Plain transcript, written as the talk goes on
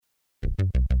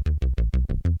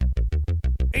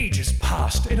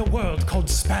past, in a world called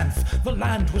Spanth, the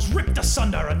land was ripped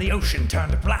asunder and the ocean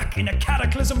turned black in a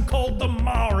cataclysm called the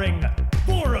Marring.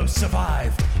 Boros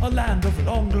survived, a land of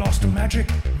long-lost magic,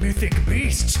 mythic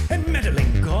beasts, and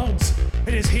meddling gods.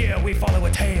 It is here we follow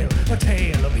a tale of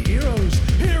heroes,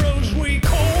 heroes we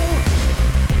call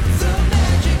the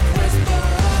Magic Quest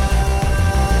Boys.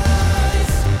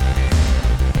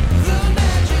 The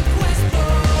Magic Quest Boys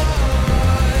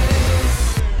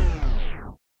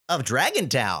of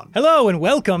Dragontown. Hello and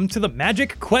welcome to the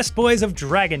Magic Quest Boys of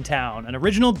Dragontown, an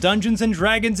original Dungeons &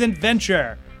 Dragons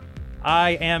adventure.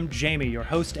 I am Jamie, your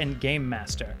host and game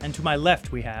master, and to my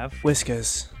left we have...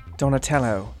 Whiskers.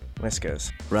 Donatello.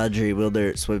 Whiskers. Rodri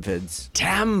Wilder Swimfids.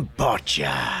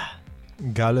 Tambocha.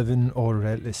 Galvin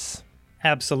Aurelis.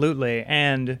 Absolutely,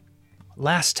 and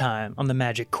last time on the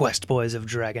Magic Quest Boys of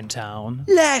Dragontown...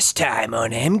 Last time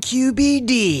on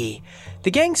MQBD,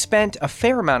 the gang spent a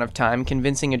fair amount of time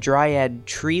convincing a dryad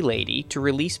tree lady to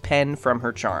release Pen from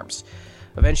her charms.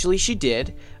 Eventually she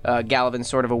did. Galvin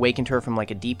sort of awakened her from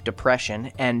like a deep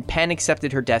depression, and Pen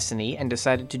accepted her destiny and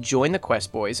decided to join the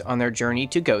Quest Boys on their journey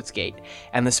to Goat's Gate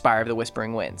and the Spire of the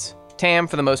Whispering Winds. Tam,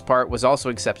 for the most part, was also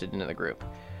accepted into the group.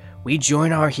 We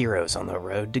join our heroes on the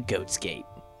road to Goat's Gate.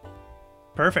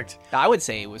 Perfect. I would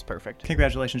say it was perfect.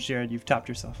 Congratulations, Jared. You've topped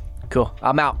yourself. Cool.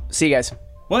 I'm out. See you guys.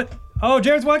 What? Oh,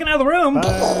 Jared's walking out of the room.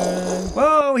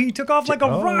 Whoa, he took off like a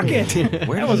rocket.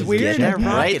 That was weird. Get that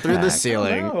right through the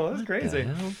ceiling. Oh, that's crazy.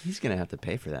 He's going to have to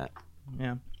pay for that.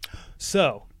 Yeah.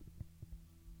 So,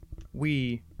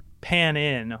 we pan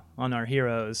in on our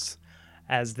heroes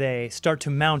as they start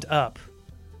to mount up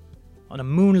on a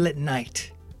moonlit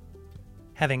night,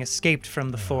 having escaped from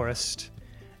the forest,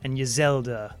 and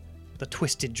Yzelda, the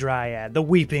Twisted Dryad, the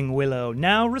Weeping Willow,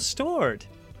 now restored.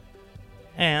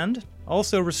 And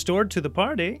also restored to the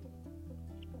party,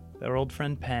 their old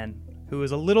friend Pen, who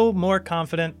is a little more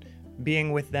confident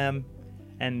being with them,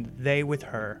 and they with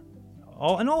her.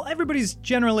 Everybody's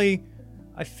generally,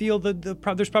 I feel that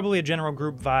there's probably a general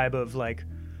group vibe of like,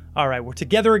 all right, we're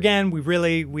together again. We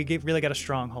really got a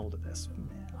strong hold of this.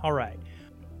 All right.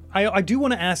 I do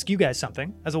want to ask you guys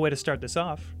something as a way to start this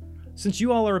off. Since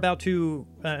you all are about to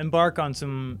embark on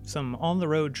some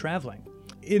on-the-road traveling,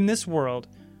 in this world,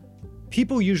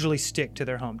 people usually stick to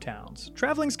their hometowns.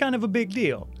 Traveling's kind of a big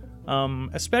deal,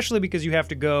 especially because you have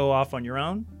to go off on your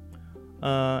own.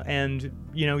 And,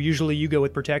 usually you go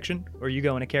with protection or you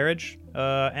go in a carriage,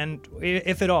 and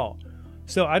if at all.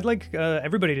 So I'd like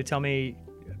everybody to tell me,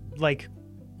 like,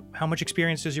 how much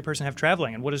experience does your person have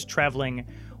traveling, and what is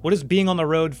being on the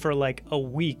road for like a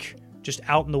week just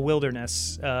out in the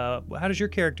wilderness? How does your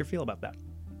character feel about that?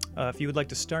 If you would like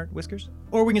to start, Whiskers?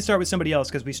 Or we can start with somebody else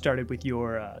because we started with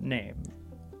your name.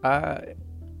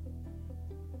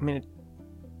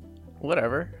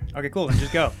 Whatever. Okay, cool. Then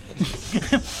just go.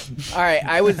 All right,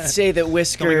 I would say that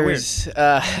Whiskers.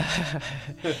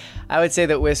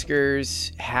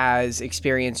 Has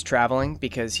experience traveling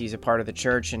because he's a part of the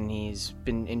church and he's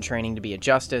been in training to be a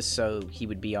justice, so he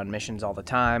would be on missions all the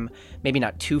time. Maybe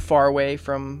not too far away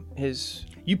from his.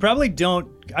 You probably don't.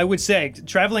 I would say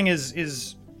traveling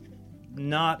is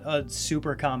not a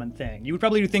super common thing. You would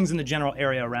probably do things in the general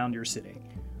area around your city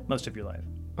most of your life.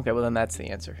 Okay, well then that's the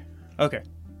answer. Okay.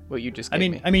 What you just gave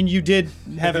me. I mean, you did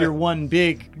have your one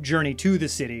big journey to the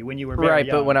city when you were very right,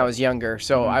 young. but when I was younger,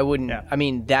 so I wouldn't. Yeah. I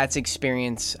mean, that's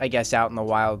experience, I guess, out in the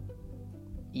wild.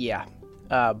 Yeah,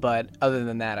 but other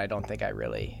than that, I don't think I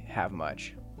really have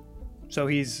much. So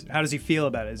how does he feel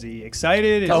about it? Is he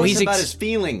excited? He's about his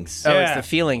feelings. Oh, Yeah. it's the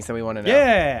feelings that we want to know.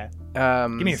 Yeah.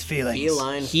 Give Give me your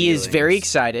feelings. He is very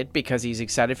excited because he's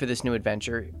excited for this new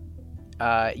adventure.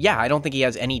 I don't think he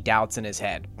has any doubts in his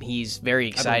head. He's very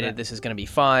excited. This is going to be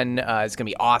fun. It's going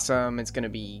to be awesome. It's going to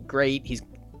be great. He's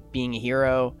being a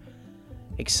hero.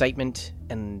 Excitement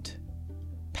and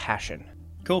passion.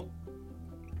 Cool.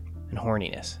 And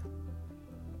horniness.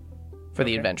 For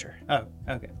the adventure. Oh,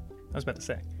 okay. I was about to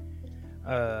say.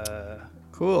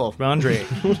 Cool. Rondre.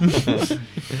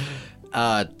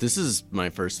 This is my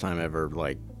first time ever,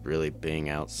 like, really being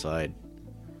outside.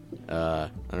 I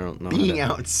don't know. Being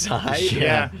outside?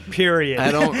 Yeah. Period.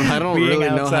 I don't Being really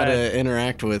know how outside. to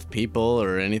interact with people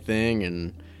or anything,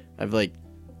 and I've like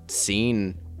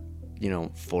seen,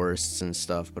 forests and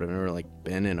stuff, but I've never like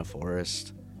been in a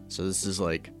forest. So this is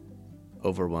like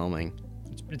overwhelming.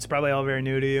 It's probably all very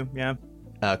new to you. Yeah.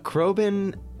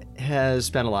 Krobin has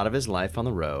spent a lot of his life on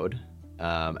the road,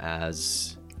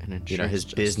 as his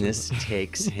business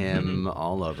takes him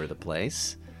all over the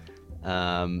place.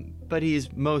 But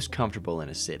he's most comfortable in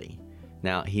a city.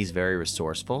 Now, he's very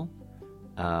resourceful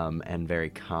and very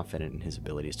confident in his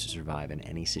abilities to survive in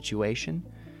any situation.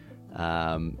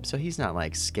 So he's not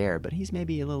like scared, but he's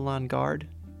maybe a little on guard.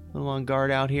 A little on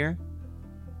guard out here.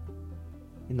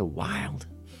 In the wild.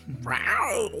 There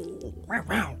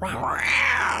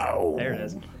it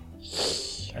is.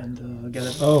 And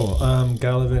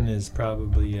Galavin is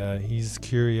probably he's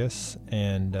curious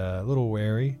and a little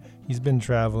wary. He's been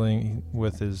traveling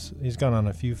with he's gone on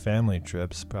a few family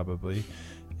trips probably,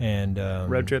 and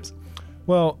road trips.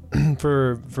 Well,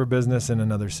 for business in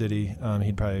another city,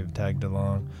 he'd probably have tagged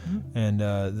along, and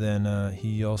then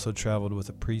he also traveled with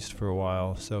a priest for a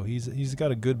while. So he's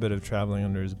got a good bit of traveling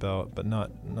under his belt, but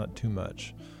not too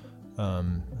much.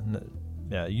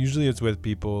 Usually it's with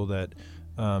people that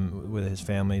with his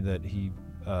family that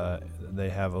they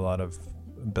have a lot of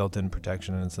built-in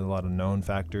protection, and it's a lot of known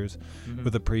factors.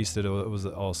 With the priest, it was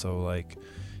also like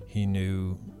he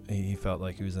knew. He felt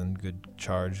like he was in good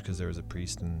charge because there was a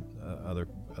priest and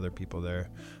other people there.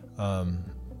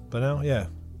 But now, yeah.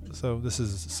 So this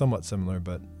is somewhat similar,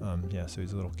 but so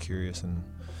he's a little curious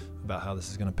about how this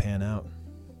is going to pan out.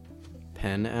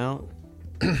 Pen out?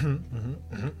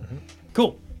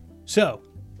 Cool. So,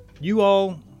 you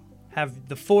all have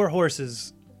the 4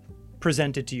 horses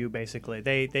presented to you, basically.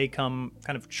 They come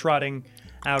kind of trotting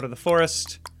out of the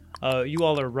forest. You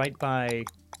all are right by...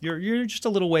 You're just a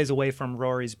little ways away from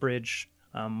Rory's Bridge,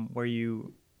 where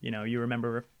you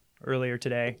remember earlier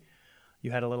today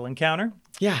you had a little encounter.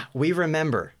 Yeah, we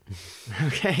remember.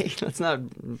 Okay, let's not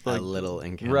A little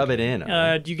encounter. rub it in.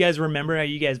 Do you guys remember how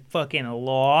you guys fucking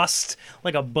lost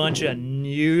like a bunch of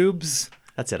noobs?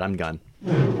 That's it. I'm gone.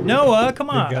 Noah, come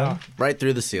on. gun? Right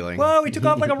through the ceiling. Whoa, he took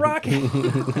off like a rocket. He's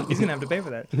going to have to pay for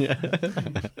that. Yeah.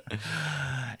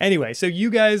 Anyway, so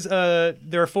you guys,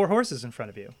 there are 4 horses in front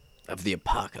of you. Of the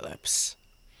apocalypse.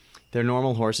 They're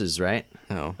normal horses, right?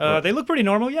 Oh. They look pretty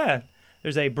normal, yeah.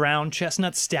 There's a brown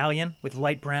chestnut stallion with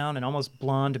light brown and almost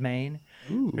blonde mane.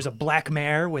 Ooh. There's a black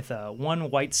mare with one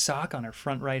white sock on her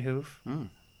front right hoof.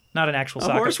 Not an actual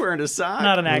sock. A horse wearing a sock?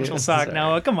 Not an actual sock.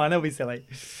 No, come on, don't be silly.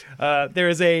 There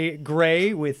is a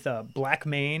gray with black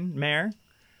mane mare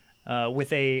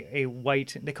with a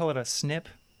white, they call it a snip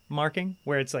marking,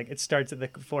 where it's like it starts at the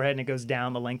forehead and it goes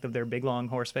down the length of their big long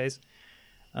horse face.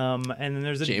 And then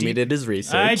there's a Jamie did his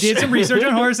research. I did some research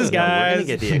on horses, We're guys. gonna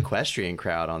get the equestrian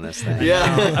crowd on this thing.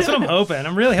 Yeah. That's what I'm hoping.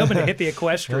 I'm really hoping to hit the Kill that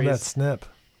equestrians. snip.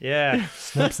 Yeah.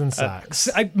 Snips and socks.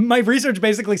 My research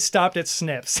basically stopped at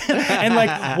snips and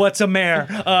like, what's a mare?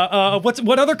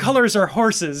 What other colors are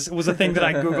horses? Was a thing that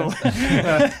I googled.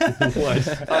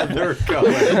 What other color?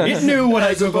 It knew what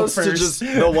I googled Supposed to first. just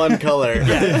the one color.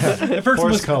 The first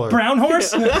Horse was color. brown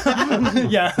horse.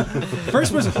 Yeah.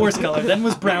 First was horse color. Then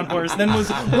was brown horse. Then was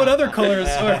what other colors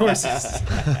are horses?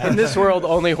 In this world,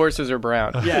 only horses are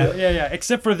brown. Yeah.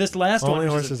 Except for this last one. Only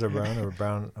which is horses are brown, or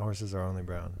brown horses are only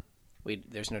brown.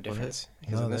 There's no difference.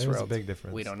 Because No, in this there's a world, big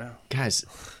difference. we don't know. Guys,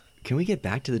 can we get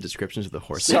back to the descriptions of the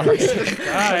horses? Sorry.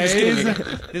 Guys,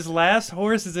 this last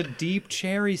horse is a deep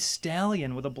cherry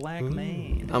stallion with a black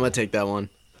mane. I'm gonna take that one.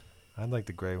 I'd like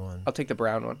the gray one. I'll take the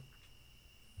brown one.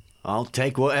 I'll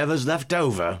take whatever's left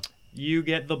over. You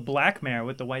get the black mare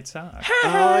with the white sock.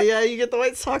 Oh yeah, you get the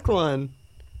white sock one.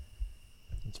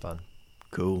 It's fun.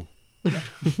 Cool.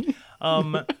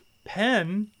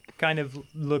 Pen kind of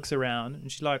looks around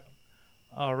and she's like,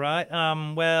 all right,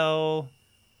 well,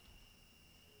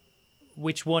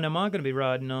 which one am I going to be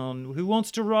riding on? Who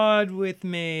wants to ride with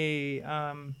me?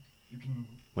 Well,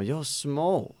 you're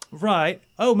small. Right.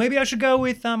 Oh, maybe I should go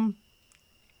with, Rondri.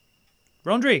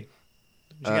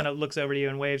 She kind of looks over to you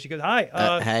and waves. She goes, hi,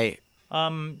 Hey,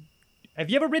 have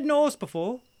you ever ridden a horse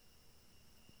before?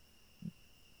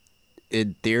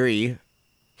 in theory,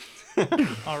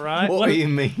 All right. What do you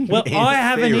mean? Well, in I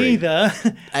haven't theory? either.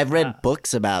 I've read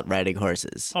books about riding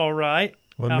horses. All right.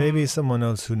 Well, maybe someone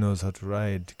else who knows how to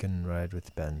ride can ride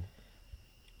with Ben.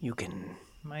 You can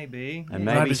Maybe. And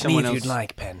ride maybe with me someone if else. you'd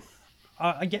like, Pen.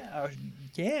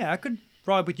 Yeah, I could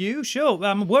ride with you. Sure.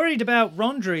 I'm worried about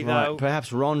Rondri, though. Right,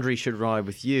 perhaps Rondri should ride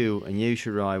with you, and you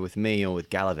should ride with me or with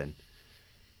Galavin.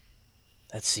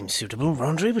 That seems suitable.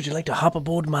 Rondri, would you like to hop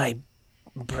aboard my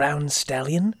brown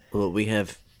stallion? Well, we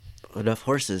have enough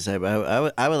horses. I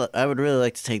would really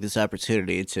like to take this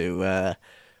opportunity to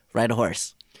ride a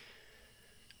horse.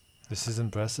 This is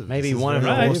impressive. Maybe This is one of the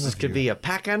very brave horses of could you. be a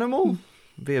pack animal.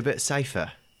 Be a bit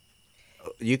safer.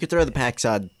 You could throw the packs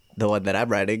on the one that I'm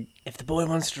riding. If the boy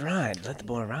wants to ride, let the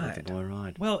boy ride. All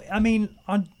right. Well, I mean,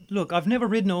 look, I've never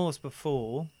ridden a horse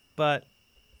before, but,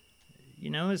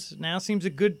 now seems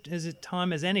as a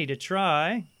time as any to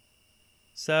try.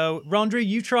 So, Rondri,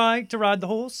 you try to ride the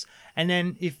horse, and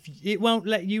then if it won't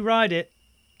let you ride it,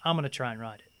 I'm going to try and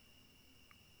ride it.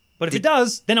 But if it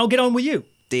does, then I'll get on with you.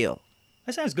 Deal.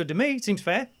 That sounds good to me. Seems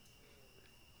fair.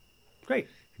 Great.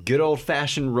 Good old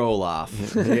fashioned roll off.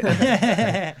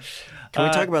 Can we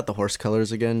talk about the horse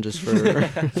colors again, just for?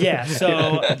 Yeah,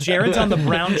 so Jared's on the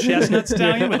brown chestnut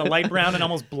stallion with a light brown and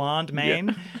almost blonde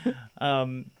mane.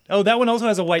 That one also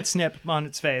has a white snip on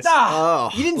its face.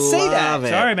 Ah, you didn't say that. love it.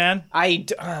 Sorry, man. You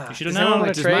Should have known.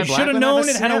 Does my black Should have one known have a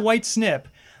it had a snip? white snip.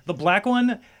 The black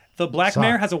one, the black Sock.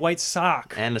 mare has a white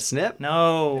sock. And a snip?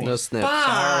 No. No snip.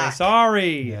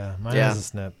 Sorry. Yeah, mine Yeah. has a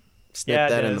snip. Snip Yeah, it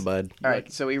that in does. the bud. All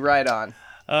right, so we ride on.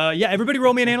 Yeah, everybody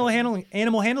roll me an animal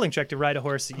handling check to ride a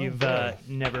horse that you've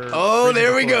never. Oh, ridden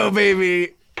there we before. go,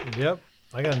 baby. Yep,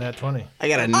 I got a nat 20. I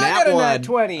got a I nat got a one. nat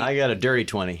 20. I got a dirty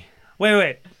 20.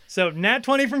 Wait. So nat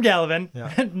 20 from Gallivan,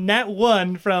 Yeah. nat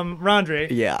 1 from Rondre.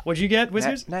 Yeah. What'd you get,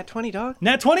 Whiskers? Nat 20, dog.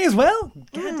 Nat 20 as well?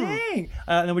 God dang.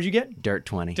 And then what'd you get? Dirt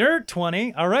 20. Dirt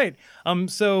 20. All right.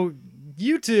 So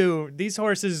you two, these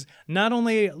horses not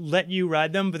only let you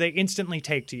ride them, but they instantly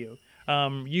take to you.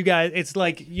 You guys, it's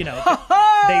like,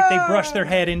 they brush their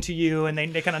head into you and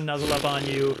they kind of nuzzle up on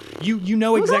you. You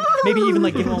know exactly, maybe even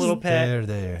like give them a little pet.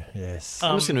 There, yes.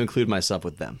 I'm just going to include myself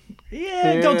with them.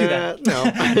 Yeah, don't do that. No.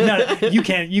 No, you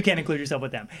can't include yourself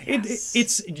with them.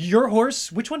 It's your horse.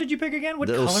 Which one did you pick again? What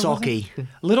Little color was Socky. it?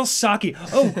 Little Socky.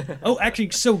 Oh,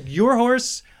 actually, so your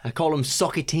horse I call him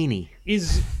Sockatini.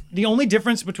 is the only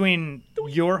difference between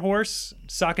your horse,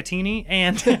 Sockatini,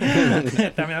 and I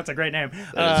mean that's a great name.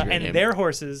 That is a great and name. their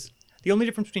horses. The only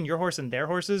difference between your horse and their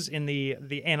horses in the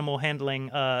animal handling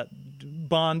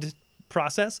bond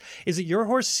process is that your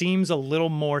horse seems a little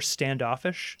more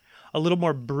standoffish, a little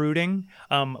more brooding,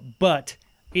 but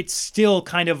it's still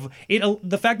kind of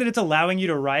the fact that it's allowing you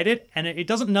to ride it and it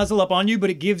doesn't nuzzle up on you, but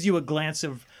it gives you a glance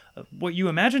of what you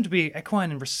imagine to be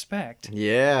equine and respect.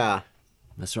 Yeah.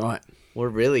 That's right. We're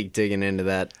really digging into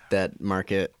that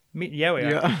market. Yeah, we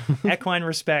are. Equine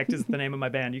Respect is the name of my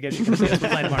band. You guys should come see us. We're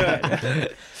playing tomorrow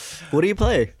night. What do you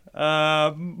play?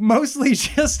 Mostly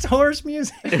just horse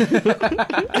music.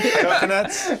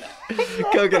 Coconuts.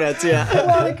 Coconuts, yeah. A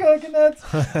lot of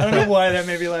coconuts. I don't know why that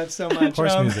made me laugh so much.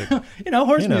 Horse music.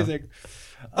 Horse music.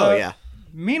 Oh, yeah.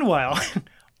 Meanwhile,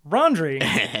 Rondre,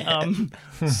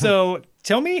 so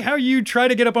tell me how you try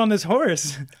to get up on this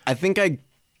horse. I think I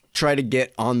try to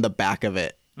get on the back of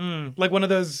it. Like one of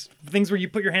those things where you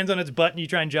put your hands on its butt and you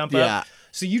try and jump Yeah. up.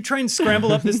 So you try and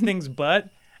scramble up this thing's butt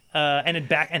and its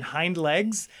back and hind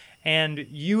legs, and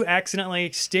you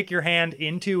accidentally stick your hand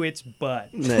into its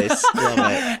butt. Nice. Love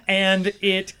it. And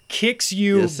it kicks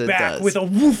you Yes, it back does. with a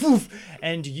woof woof,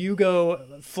 and you go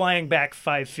flying back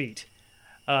 5 feet.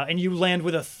 And you land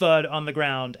with a thud on the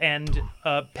ground, and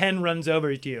Penn runs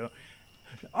over to you.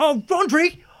 Oh,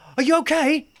 Rondre, are you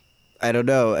okay? I don't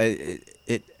know.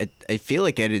 I feel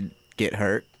like I didn't get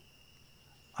hurt.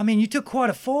 I mean, you took quite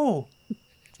a fall.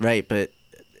 Right, but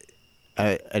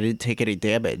I didn't take any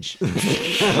damage.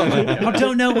 I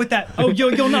don't know what that. Oh,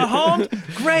 you're not harmed?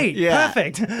 Great, Yeah.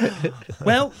 perfect.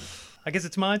 Well, I guess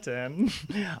it's my turn.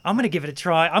 I'm gonna give it a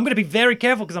try. I'm gonna be very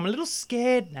careful because I'm a little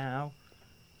scared now.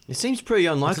 It seems pretty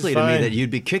unlikely is to me fine. that you'd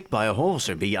be kicked by a horse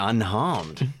or be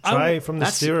unharmed. Try from the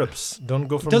that's- stirrups. Don't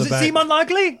go from Does the it back. seem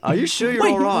unlikely? Are you sure you're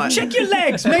Wait, all right? check your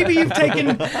legs. Maybe you've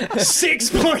taken 6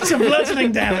 points of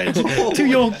bludgeoning damage to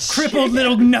your crippled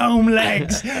little gnome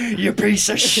legs. You piece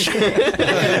of shit.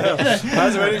 I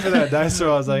was waiting for that dice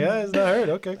roll. I was like, it's not hurt.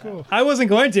 Okay, cool. I wasn't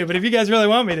going to, but if you guys really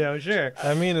want me to, sure.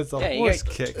 I mean, it's a Yeah, you horse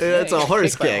got- kick. That's a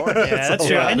horse kicked by a kick. horse. Yeah, that's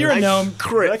true. And you're a gnome.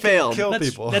 Crit failed. Kill That's,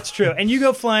 people. that's true. And you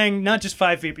go flying not just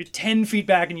 5 feet, but you're 10 feet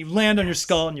back, and you land on your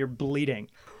skull, and you're bleeding.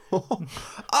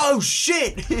 Oh,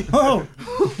 shit! Oh,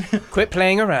 Quit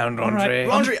playing around, Rondre.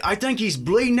 Rondre, I think he's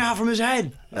bleeding out from his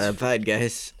head. Fine,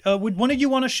 guys. would one of you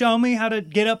want to show me how to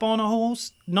get up on a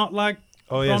horse? Not like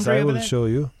Oh, yes, Rondre I over will there? show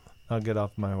you. I'll get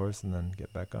off my horse and then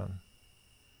get back on.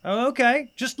 Oh,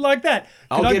 okay, just like that.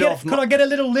 I'll Could get off Could I get a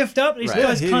little lift up? This Right.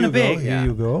 guy's Here kind you of go. big. Here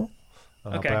you go.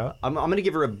 I'll Okay. help out. I'm going to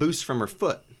give her a boost from her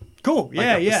foot. Cool. Like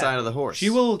Yeah, up yeah. the side of the horse. She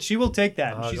will take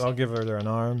that. She's I'll give her an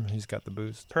arm. He's got the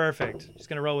boost. perfect. She's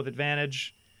gonna roll with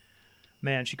advantage.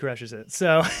 Man, she crushes it.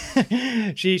 So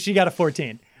she got a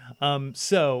 14.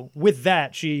 So with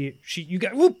that, she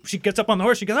gets up on the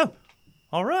horse. She goes, oh,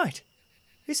 all right,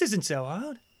 this isn't so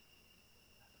hard.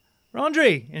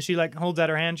 Rondre, and she like holds out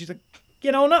her hand. She's like,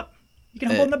 get on up. You can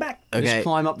hold on the back. Just Okay.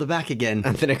 climb up the back again.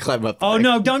 I'm gonna climb up. Oh back.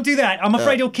 no, don't do that. I'm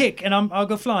afraid you'll kick, and I'll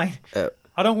go flying. Oh.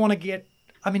 I don't want to get.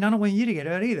 I mean, I don't want you to get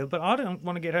hurt either, but I don't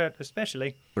want to get hurt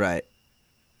especially. Right.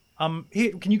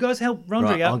 Here, can you guys help Rondre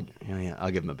Right, up? I'll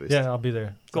give him a boost. Yeah, I'll be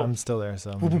there. Cool. I'm still there, so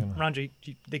I'm gonna... Rondre,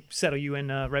 they settle you in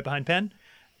right behind Penn,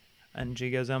 and she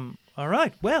goes, all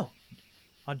right, well,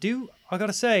 I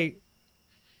gotta say,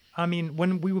 I mean,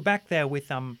 when we were back there with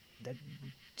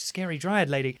scary dryad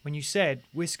lady, when you said,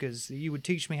 Whiskers, that you would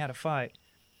teach me how to fight,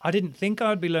 I didn't think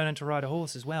I'd be learning to ride a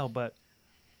horse as well, but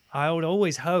I would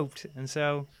always hoped. And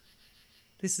so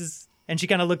this is... And she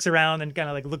kind of looks around and kind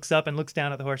of like looks up and looks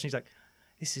down at the horse. And she's like,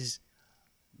 this is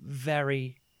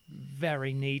very,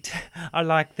 very neat. I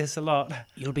like this a lot.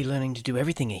 You'll be learning to do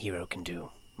everything a hero can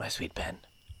do, my sweet Pen.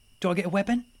 Do I get a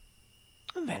weapon?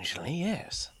 Eventually,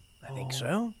 yes. I think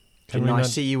so. Can I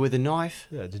see you with a knife?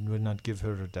 Yeah, did we not give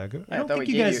her a dagger? I don't think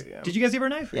you guys... Did you guys give her a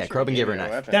knife? Yeah, Krobin gave her a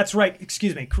knife. That's right.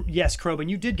 Excuse me. Yes, Krobin,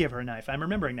 you did give her a knife. I'm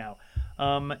remembering now.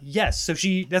 Yes, so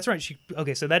she... That's right.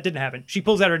 Okay, so that didn't happen. She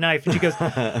pulls out her knife and she goes,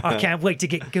 I can't wait to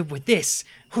get good with this.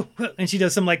 And she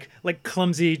does some like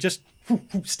clumsy, just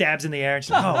stabs in the air. And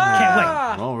she's like, oh, I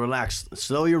can't wait. Oh, relax.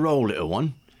 Slow your roll, little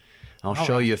one. I'll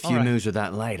show you a few moves of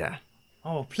that later.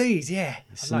 Oh, please, yeah.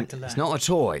 I'd like to learn. It's not a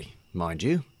toy, mind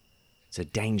you. It's a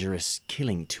dangerous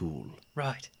killing tool.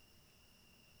 Right.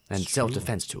 And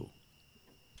self-defense tool.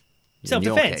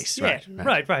 Self-defense, case, yeah.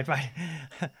 Right.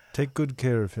 Take good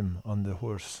care of him on the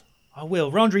horse. I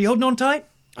will. Rondry, you holding on tight?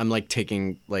 I'm like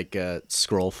taking like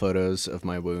scroll photos of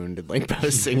my wound and like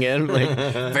posting it. Like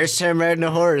first time riding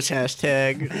a horse,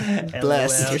 hashtag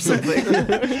blessed or something.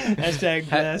 Hashtag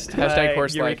blessed. Hashtag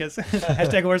horse life.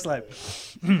 Hashtag horse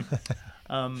life.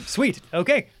 Sweet.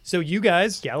 Okay, so you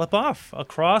guys gallop off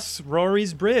across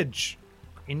Rory's bridge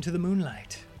into the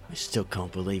moonlight. I still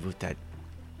can't believe what that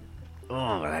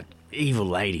evil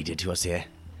lady did to us here.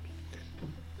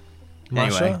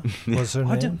 Masha was her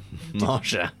name?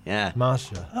 Masha, yeah.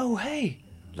 Masha. Oh, hey.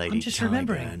 Lady I'm just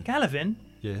remembering. Tyburn. Galavin,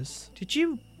 Yes. did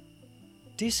you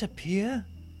disappear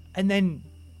and then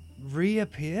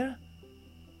reappear?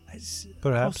 Perhaps.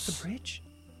 Across the bridge?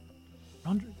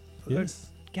 Rondry, Yes.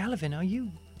 Galavin, are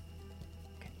you...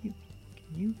 Can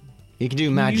you You can do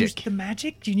use magic. the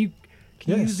magic? Can you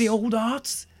use Yes. the old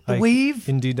arts? The I- weave?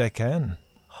 Indeed, I can.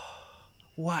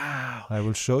 Wow. I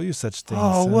will show you such things.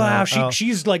 Oh, and wow. I'll-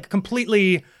 She's like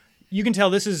completely... You can tell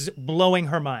this is blowing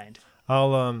her mind.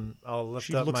 I'll lift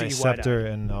She up looks my at you wide-eyed. scepter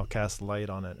and I'll cast light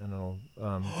on it and it'll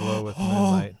glow with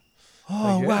moonlight.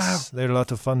 Oh, Like, wow. yes, there are a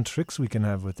lot of fun tricks we can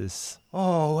have with this,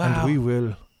 Oh, wow. and we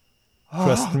will.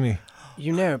 Trust me.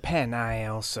 You know, Pen, I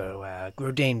also,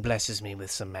 Grodane blesses me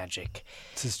with some magic.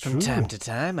 This is From true. time to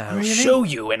time, I'll Really? show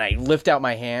you, and I Lift out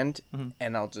my hand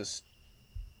and I'll just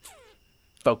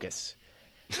focus.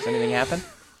 Does anything happen?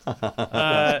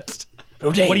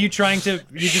 Grodane. What are you trying to...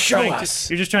 You're just Show trying us.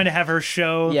 to... You're just trying to have her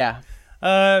show... Yeah.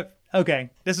 Okay,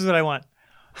 this is what I want.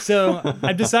 So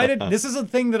I've decided, this is a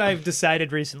thing that I've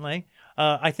decided recently.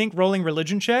 I think rolling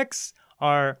religion checks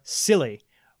are silly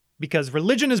because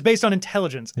religion is based on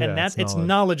intelligence and Yeah, it's it's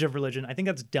knowledge of religion. I think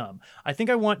that's dumb. I think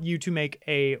I want you to make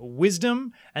a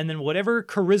wisdom and then whatever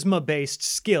charisma based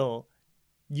skill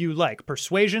you like.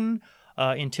 Persuasion,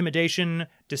 intimidation,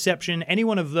 deception, any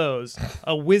one of those.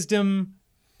 A wisdom,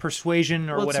 persuasion,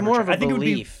 or Well, it's whatever. more check. of a I think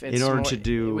belief. in order to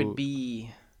do- It would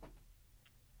be...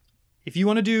 If you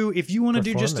want to do just a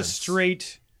Performance.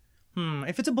 straight,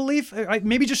 if it's a belief,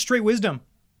 maybe just straight wisdom,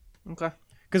 Okay.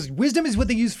 because wisdom is what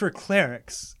they use for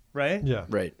clerics, right? Yeah.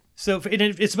 Right. So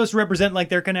it's supposed to represent like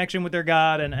their connection with their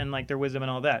god and like their wisdom and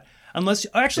all that. Unless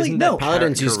actually Isn't that no,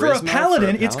 paladin's for a charisma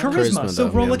paladin for a it's paladin? charisma. Charisma, So though,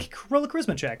 roll yeah. a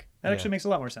charisma check. That actually makes a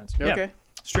lot more sense. Yeah. Okay.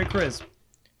 Straight charis.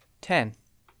 10.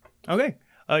 Okay.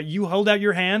 You hold out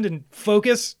your hand and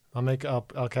focus.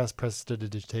 I'll cast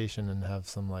prestidigitation and have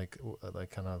some like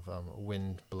kind of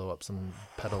wind blow up some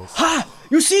petals. Ha!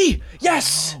 You see?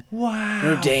 Yes! Wow.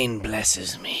 Grodane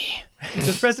blesses me.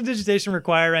 Does prestidigitation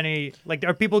require any like?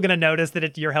 Are people gonna notice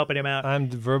that you're helping him out? I'm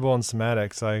verbal and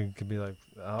somatic, so I could be like,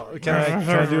 can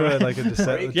I do a like a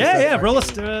decept? Yeah. Roll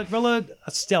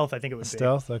a stealth. I think it would be.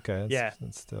 Stealth. Okay. Yeah.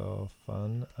 That's still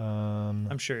fun.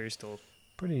 I'm sure you're still.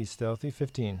 Pretty stealthy.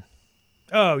 15.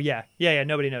 Oh yeah.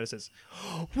 Nobody notices.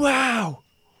 Wow,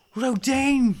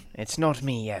 Rodane. It's not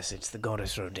me, yes, it's the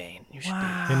goddess Rodane. You should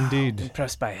be Indeed.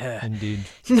 impressed by her. Indeed.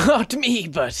 Not me,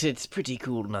 but it's pretty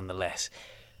cool nonetheless.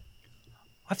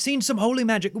 I've seen some holy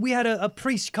magic. We had a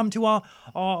priest come to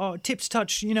our Tips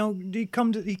Touch. You know,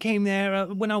 he came there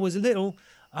when I was little.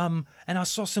 And I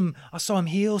saw him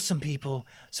heal some people.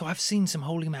 So I've seen some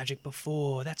holy magic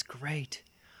before. That's great.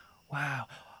 Wow.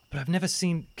 But I've never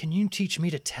seen. Can you teach me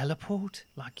to teleport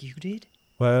like you did?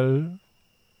 Well,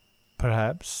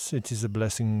 perhaps it is a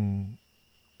blessing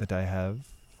that I have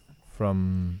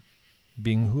from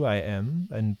being who I am,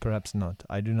 and perhaps not.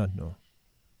 I do not know.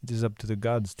 It is up to the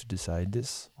gods to decide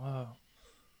this. Wow.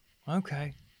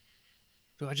 Okay.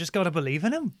 So I just gotta believe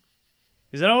in him?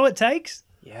 Is that all it takes?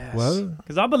 Yes. Well,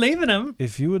 Because I believe in him.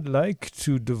 if you would like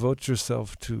to devote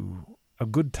yourself to a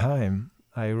good time,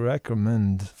 I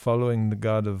recommend following the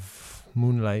god of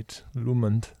moonlight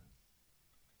illumined.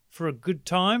 For a good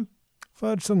time?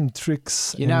 For some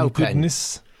tricks You and know, Pen.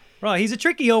 goodness. Right, he's a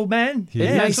tricky old man. He It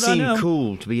Yeah, may that's what I seem know.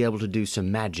 cool to be able to do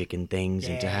some magic and things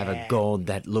and to have a Yeah. god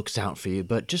that looks out for you,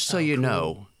 but just so you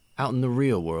know, out in the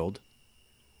real world,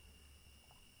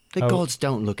 the Oh. gods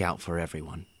don't look out for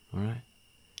everyone, all right?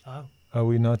 Oh. Are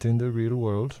we not in the real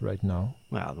world right now?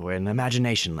 Well, we're in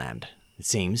imagination land, it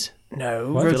seems.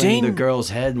 No, What? Filling the Rodane. girl's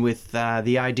head with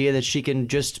the idea that she can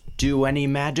just do any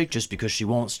magic just because she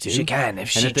wants to. She can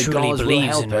if and she if the truly gods will believes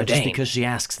help in her just Rodane. because she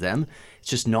asks them. It's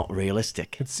just not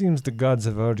realistic. It seems the gods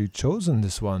have already chosen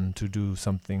this one to do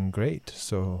something great,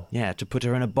 so... Yeah, to put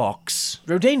her in a box.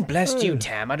 Rodane blessed you,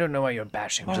 Tam. I don't know why you're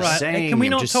bashing. All Just right, saying, can we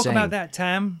I'm not just talk saying. about that,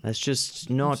 Tam? Let's just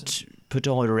not put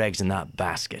all your eggs in that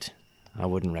basket. I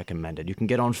wouldn't recommend it. You can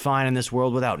get on fine in this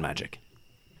world without magic.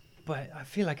 But I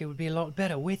feel like it would be a lot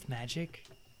better with magic.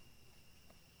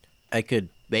 I could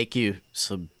make you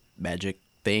some magic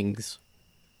things.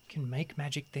 Can make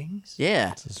magic things?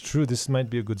 Yeah. It's true, this might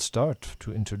be a good start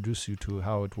to introduce you to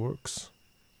how it works.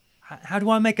 How do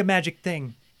I make a magic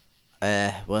thing?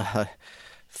 Well,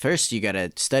 first you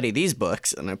gotta study these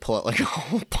books, and I pull out like a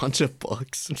whole bunch of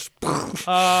books.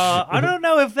 I don't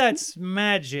know if that's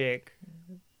magic.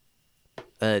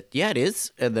 Yeah, it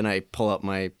is. And then I pull out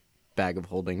my bag of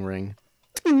holding ring.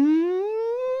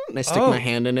 And I stick Oh. my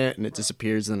hand in it, and it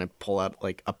disappears. And I pull out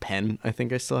like a pen. I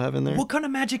think I still have in there. What kind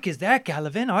of magic is that,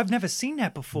 Galavin? I've never seen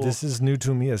that before. This is new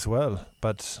to me as well,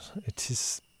 but it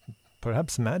is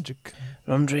perhaps magic.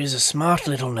 Rondre is a smart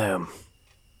little gnome.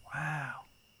 Wow.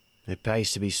 It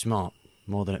pays to be smart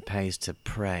more than it pays to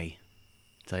pray.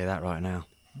 Tell you that right now.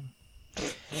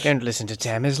 Don't listen to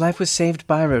Tam. His life was saved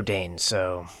by Rodane,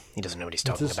 so he doesn't know what he's It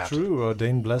talking is about. true,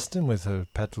 Ordain blessed him with her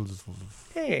petals of...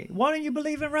 Hey, why don't you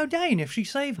believe in Rodane if she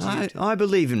saved you? I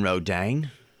believe in Rodane,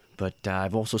 but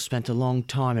I've also spent a long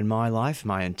time in my life,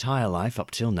 my entire life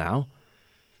up till now,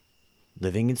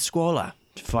 living in squalor,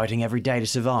 fighting every day to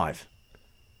survive.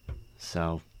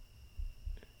 So,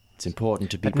 it's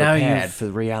important to be But now prepared you've for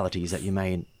the realities that you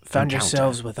may Found encounter.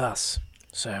 yourselves with us,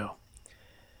 so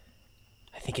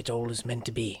I think it all is meant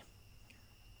to be.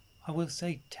 I will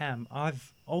say, Tam,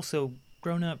 I've also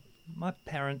grown up. My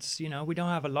parents, we don't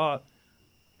have a lot,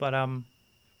 but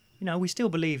we still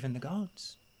believe in the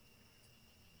gods.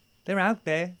 They're out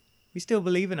there. We still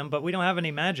believe in them, but we don't have any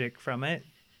magic from it.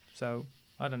 So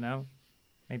I don't know.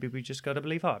 Maybe we just gotta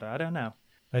believe harder. I don't know.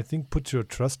 I think put your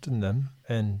trust in them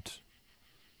and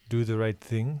do the right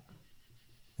thing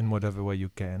in whatever way you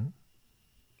can.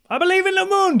 I believe in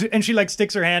Lamund, and she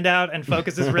sticks her hand out and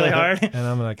focuses really hard. And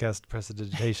I'm gonna cast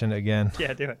Prestidigitation again.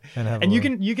 Yeah, do it. And have And a you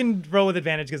little- can roll with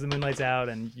advantage because the moonlight's out,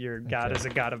 and your god is a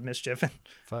god of mischief.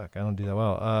 Fuck, I don't do that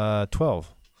well.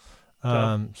 12.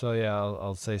 12. So yeah,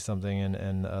 I'll say something,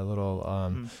 and a little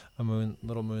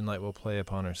little moonlight will play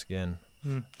upon her skin,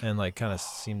 and kind of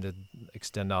seem to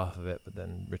extend off of it, but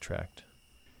then retract.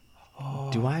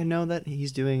 Do I know that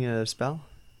he's doing a spell?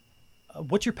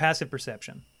 What's your passive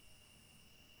perception?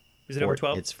 Is it over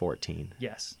 12? It's 14.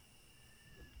 Yes.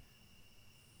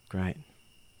 Great.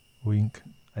 Wink.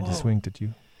 I just Whoa. winked at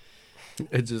you.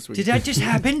 It just Did that just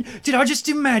happen? Did I just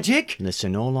do magic?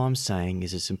 Listen, all I'm saying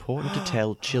is it's important to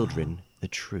tell children the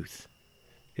truth.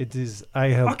 It is. I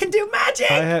have. I can do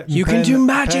magic! You can do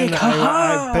magic,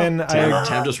 Pen, haha!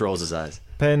 Tam just rolls his eyes.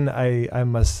 Pen, I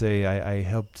must say, I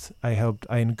helped,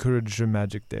 I encouraged your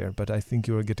magic there, but I think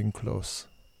you are getting close.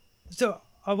 So,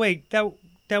 wait,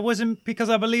 that wasn't because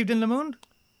I believed in Lamund?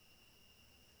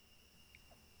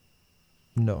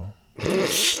 No.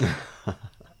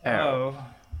 Oh.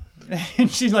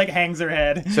 And she hangs her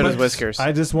head. So does Whiskers.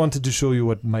 I just wanted to show you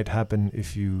what might happen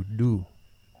if you do.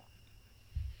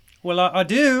 Well, I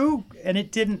do, and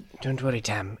it didn't. Don't worry,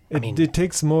 Tam. It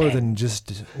takes more than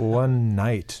just one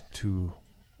night to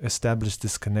establish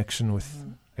this connection with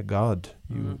a god.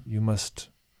 You must,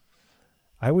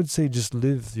 I would say, just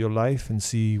live your life and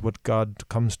see what god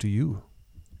comes to you.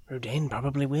 Rodane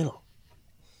probably will.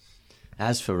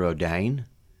 As for Rodane,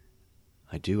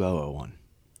 I do owe her one.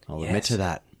 I'll admit Yes. to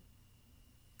that.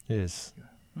 Yes.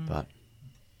 But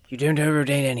You don't owe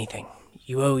Rodane anything.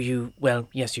 Well,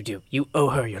 yes, you do. You owe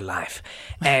her your life.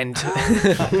 And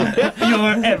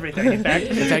You're everything, in fact.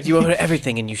 in fact, you owe her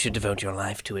everything, and you should devote your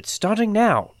life to it, starting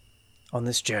now on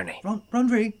this journey.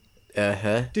 Rondri,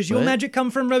 does your magic come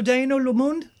from Rodane or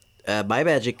Lamund? My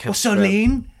magic Or comes from...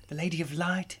 Soline, the Lady of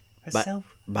Light herself?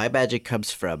 My magic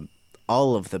comes from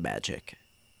all of the magic.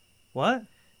 What?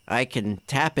 I can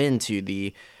tap into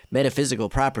the metaphysical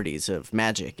properties of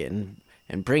magic and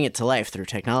bring it to life through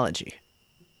technology.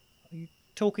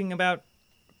 Talking about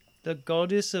the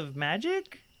goddess of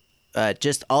magic?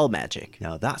 just all magic.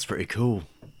 Now that's pretty cool.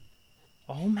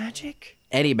 All magic?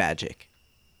 Any magic.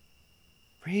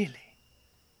 Really?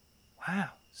 Wow.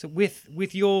 So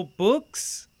with your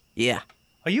books? Yeah.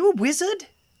 Are you a wizard?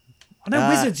 I know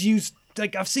wizards use,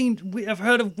 like, I've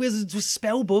heard of wizards with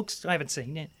spell books. I haven't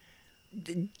seen it.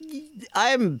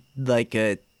 I'm like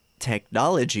a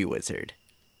technology wizard.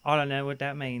 I don't know what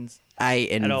that means. I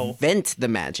all. invent the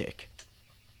magic.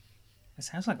 It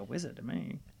sounds like a wizard to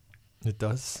me. It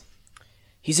does.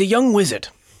 He's a young wizard.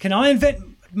 Can I invent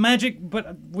magic,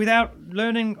 but without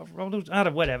learning all those,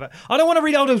 whatever. I don't want to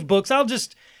read all those books.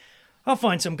 I'll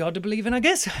find some god to believe in, I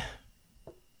guess.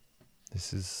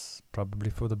 This is probably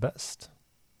for the best.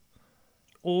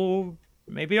 Or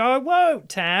maybe I won't,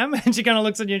 Tam. And she kind of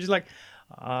looks at you and she's like,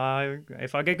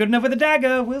 if I get good enough with a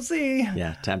dagger, we'll see.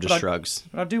 Yeah, Tam just shrugs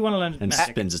But I do want to learn and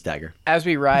magic. spins his dagger. As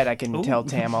we ride, I can Ooh. tell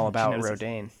Tam all about notices.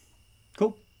 Rodane.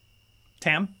 Cool.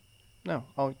 Tam? No,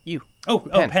 you.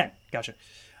 Pen. Gotcha.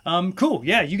 Cool.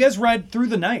 Yeah, you guys ride through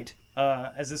the night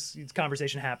as this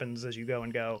conversation happens as you go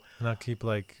and go. And I'll keep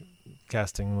like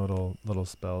casting little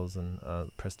spells and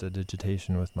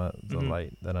prestidigitation with the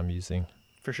light that I'm using.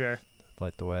 For sure.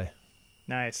 Light the way.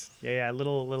 Nice. Yeah.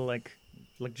 Little like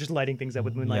just lighting things up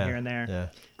with moonlight Yeah, here and there. yeah.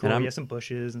 Cool. And Yeah, some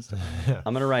bushes and stuff.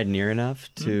 I'm gonna ride near enough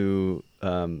to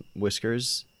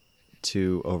Whiskers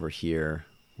to overhear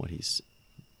what he's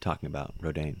talking about,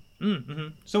 Rodane.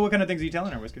 So what kind of things are you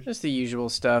telling her, Whiskers? Just the usual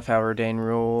stuff, how Rodane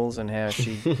rules and how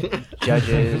she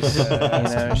judges.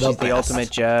 She's the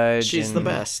ultimate judge. She's and the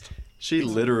best. She all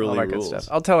literally that good rules. stuff.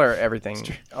 I'll tell her everything,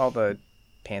 all the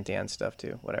Pantheon stuff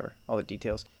too, whatever, all the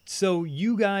details. So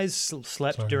you guys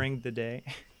slept during the day.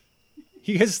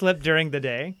 You guys slept during the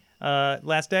day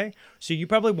last day. So you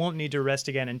probably won't need to rest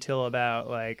again until about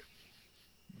like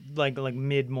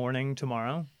mid-morning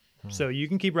tomorrow. So you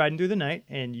can keep riding through the night,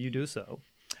 and you do so.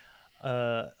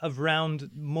 Around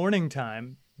morning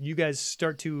time, you guys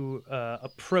start to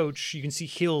approach. You can see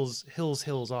hills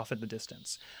off in the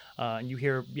distance, and you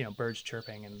hear birds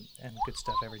chirping and good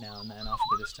stuff every now and then off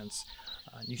in the distance.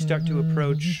 You start to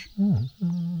approach.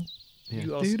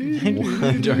 You also,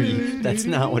 What are you? That's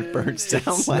not what birds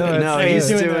sound like. No, he's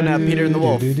doing Peter and the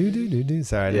Wolf.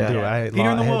 Sorry, I didn't do it. Peter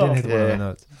and the Wolf. I didn't hit one of the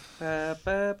notes.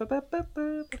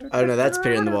 Oh no, that's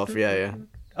Peter and the Wolf. Yeah.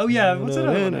 oh yeah, what's that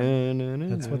other one?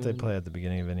 That's what they play at the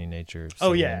beginning of any nature scene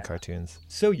Oh, yeah. in cartoons.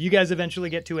 So you guys eventually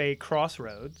get to a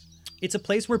crossroads. It's a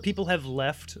place where people have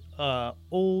left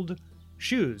old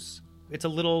shoes. It's a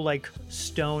little like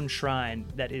stone shrine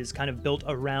that is kind of built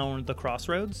around the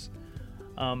crossroads.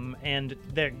 And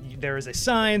there is a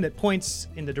sign that points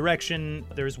in the direction.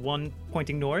 There's one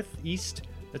pointing northeast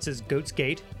that says Goat's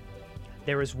Gate.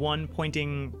 There is one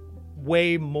pointing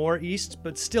way more east,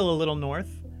 but still a little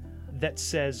north, that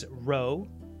says Row.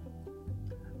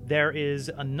 There is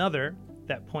another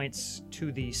that points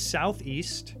to the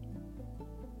southeast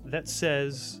that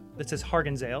says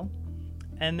Hargensale.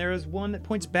 And there is one that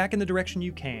points back in the direction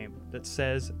you came that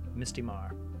says Misty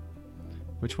Mar.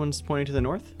 Which one's pointing to the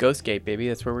north? Ghost Gate, baby.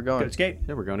 That's where we're going. Goat's Gate.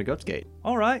 Yeah, we're going to Goat's Gate.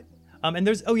 All right. And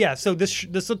there's so this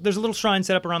there's a little shrine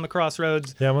set up around the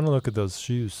crossroads. Yeah, I want to look at those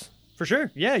shoes. For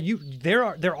sure. Yeah,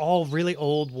 they're all really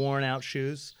old, worn out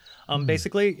shoes.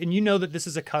 Basically, and you know that this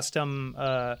is a custom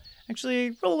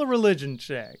actually roll a religion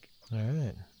check. All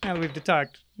right. Now we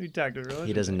talked to religion.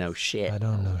 He doesn't know shit. I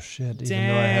don't know shit, even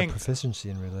though I have Dang.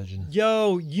 proficiency in religion.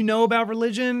 Yo, you know about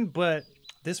religion, but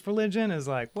this religion is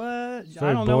like what? I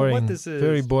Very don't boring, know what this is.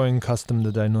 Very boring custom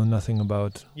that I know nothing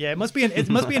about. Yeah, it must be an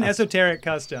esoteric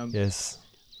custom. Yes.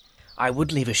 I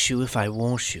would leave a shoe if I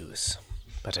wore shoes,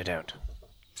 but I don't.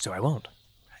 So I won't.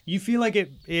 You feel like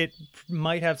it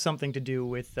might have something to do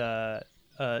with the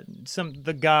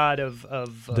god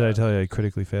of. Did I tell you I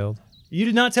critically failed? You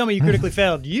did not tell me you critically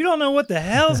failed. You don't know what the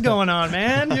hell's going on,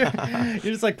 man.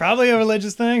 You're just like probably a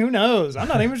religious thing. Who knows? I'm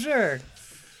not even sure.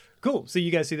 Cool. So you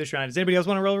guys see the shrine. Does anybody else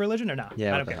want to roll religion or not? Yeah,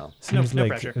 I what don't the care. hell? No, Seems no like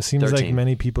pressure. it seems like 13.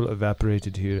 many people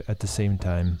evaporated here at the same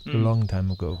time a long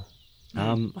time ago. I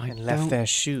And left don't their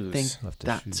shoes. think Left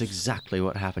their that's shoes. exactly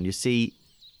what happened. You see,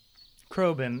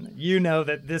 Krobin, you know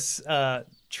that this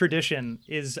tradition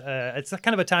is it's a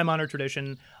kind of a time-honored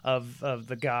tradition of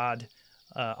the god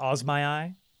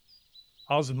Osmai.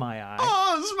 Osmai.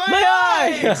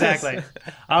 Exactly.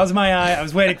 Osmai. I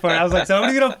was waiting for it. I was like,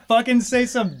 somebody's gonna fucking say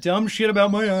some dumb shit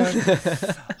about my eye.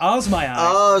 Osmai.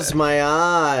 Oh's my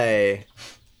eye.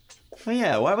 oh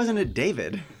yeah, why wasn't it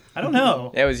David? I don't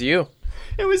know. That was you.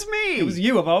 It was me. It was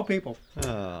you of all people.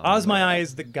 Oh, Osmai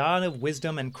is the god of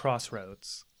wisdom and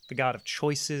crossroads, the god of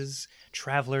choices,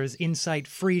 travelers, insight,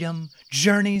 freedom,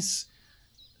 journeys,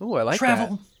 Ooh, I like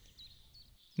travel,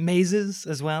 mazes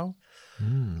as well.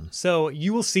 So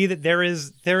you will see that there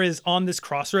is on this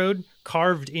crossroad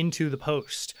carved into the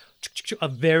post a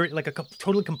very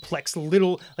totally complex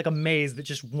little like a maze that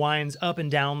just winds up and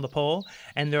down the pole,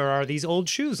 and there are these old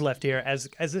shoes left here as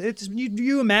it's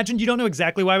you imagine, you don't know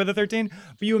exactly why with the 13,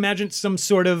 but you imagine some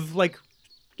sort of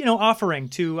offering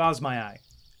to Osmai.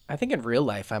 I think in real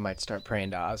life I might start praying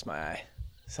to Osmai.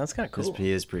 Sounds kind of cool. This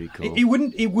is pretty cool. It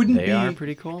wouldn't They be are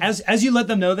pretty cool. As you let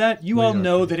them know that, you all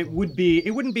know that it wouldn't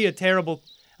be a terrible.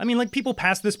 I mean, like, people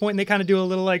past this point and they kind of do a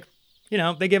little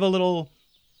they give a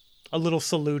little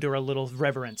salute or a little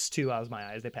reverence to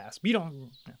Osmai as they pass. But you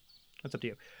don't. That's up to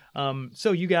you.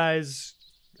 So you guys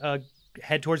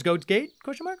head towards Goat's Gate?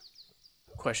 Question mark.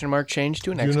 Question mark changed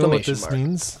to an Do you know what exclamation this mark.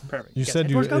 means? Perfect. You Yes, said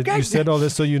head towards Goat Gate. you said all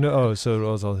this, so you know. Oh, so it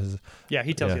was all his. Yeah,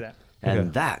 he tells Yeah. you that. And Okay.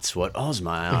 that's what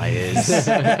Osmai is.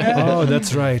 Oh,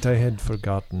 that's right. I had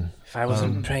forgotten. If I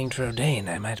wasn't praying to Rodane,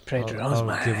 I might pray to I'll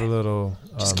Osmai. give a little.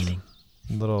 Just kidding.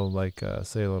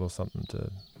 Say a little something to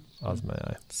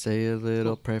Osmai. Say a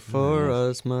little prayer for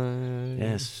us, my.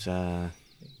 Yes,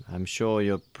 I'm sure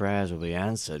your prayers will be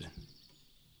answered.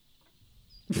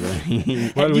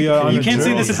 Well, we are on You a can't see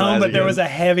journey. this at home, but there was a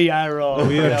heavy eye roll.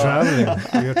 We are traveling.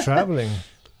 We are traveling.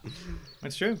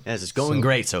 That's true. Yes, it's going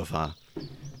great so far.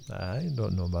 I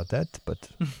don't know about that, but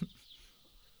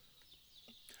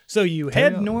So you Carry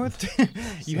head on.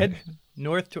 north. You head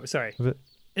north to. Sorry. But-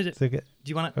 Is it? it's Do okay.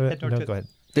 you want to head north? No, to go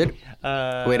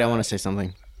ahead. Wait, I want to say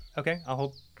something. Okay, I'll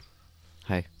hold.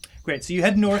 Hi. Great. So you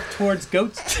head north towards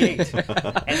Goat's Gate,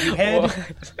 and you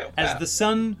head as the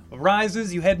sun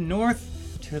rises. You head north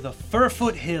to the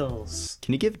Furfoot Hills.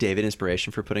 Can you give David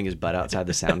inspiration for putting his butt outside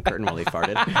the sound curtain while he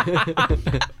farted?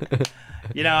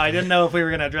 I didn't know if we were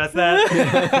going to address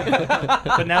that,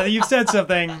 but now that you've said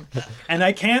something, and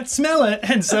I can't smell it,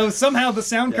 and so somehow the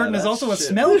sound curtain is also a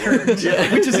smell curtain,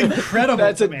 which is incredible.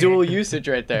 That's to a me. dual usage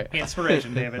right there.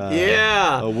 Inspiration, David.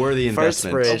 Yeah. A worthy First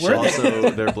investment. inspiration. Also,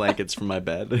 they're blankets from my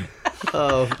bed.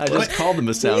 Oh, I just called them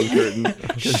a sound curtain.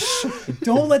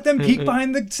 Don't let them peek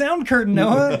behind the sound curtain,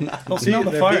 Noah. They'll smell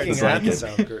the fart.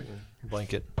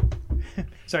 Blanket.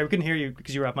 Sorry, we couldn't hear you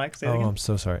because you were off mic. Say that Oh, again. I'm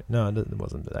so sorry. No, it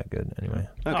wasn't that good. Anyway.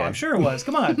 Oh, I'm sure it was.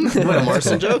 Come on. What, a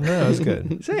Morrison joke? No, it was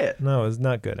good. Say it. No, it was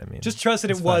not good. I mean, Just trust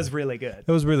that it was really good.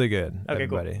 it was really good. Okay,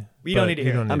 cool. everybody. You don't But need to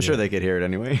hear it. I'm sure they could hear it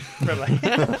anyway.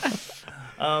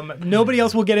 Nobody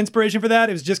else will get inspiration for that.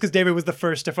 It was just because David was the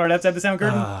first to fart outside the sound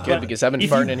curtain. Good, because I've been If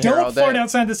farting you in here all don't fart day.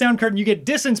 outside the sound curtain, you get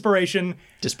disinspiration.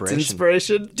 Desperation.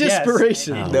 Inspiration? Yes.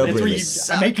 Desperation. That's Nobody where is-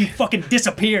 I make you fucking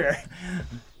disappear.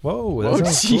 Whoa, that Oh,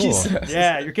 sounds Jesus. cool.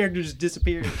 Yeah, your character just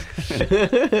disappears.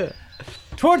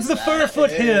 Towards the Furfoot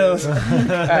Hills.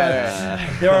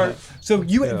 There are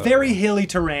very hilly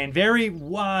terrain, very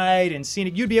wide and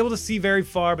scenic. You'd be able to see very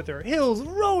far, but there are hills,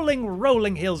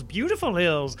 rolling hills, beautiful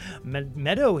hills,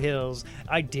 meadow hills,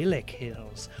 idyllic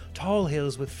hills, tall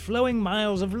hills with flowing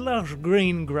miles of lush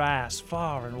green grass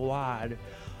far and wide.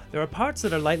 There are parts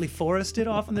that are lightly forested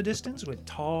off in the distance with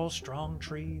tall, strong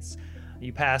trees.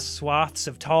 You pass swaths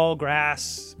of tall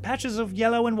grass, patches of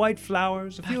yellow and white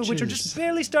flowers, a few of which are just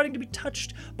barely starting to be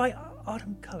touched by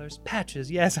autumn colors. Patches,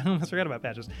 yes, I almost forgot about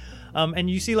patches. And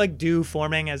you see like dew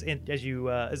forming as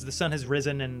the sun has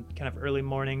risen and kind of early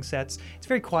morning sets. It's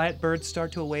very quiet. Birds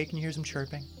start to awake, and you hear some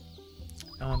chirping.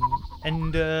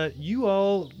 And you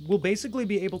all will basically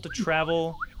be able to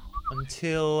travel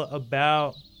until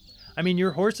about. I mean,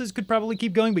 your horses could probably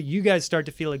keep going, but you guys start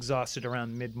to feel exhausted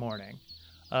around mid-morning.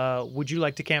 Would you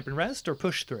like to camp and rest or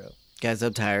push through? Guys,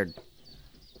 I'm tired.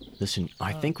 Listen,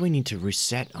 I think we need to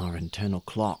reset our internal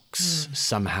clocks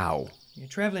somehow. You're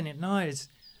traveling at night.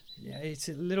 It's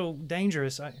a little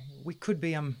dangerous. We could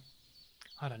be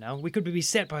I don't know. We could be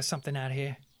beset by something out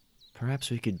here. Perhaps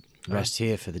we could rest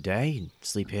here for the day and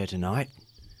sleep here tonight.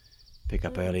 Pick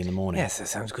up early in the morning. Yes, that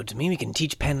sounds good to me. We can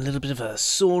teach Pen a little bit of a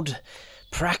sword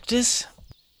practice.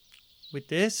 With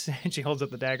this, and she holds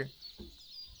up the dagger.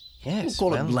 We'll Yes, call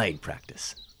well, it blade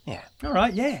practice. Yeah. All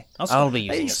right, yeah. I'll be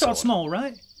using You a start sword. small,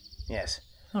 right? Yes.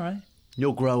 All right.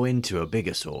 You'll grow into a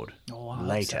bigger sword Oh, I hope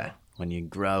later so. when you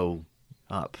grow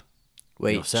up.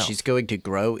 Wait, Yourself. she's going to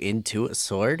grow into a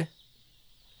sword?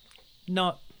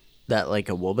 Not. That like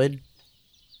a woman?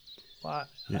 I,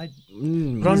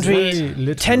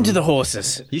 Rondry, tend to the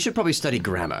horses. You should probably study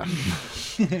grammar.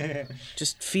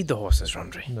 Just feed the horses,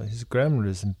 Rondry. No, his grammar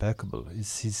is impeccable. His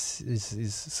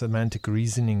semantic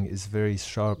reasoning is very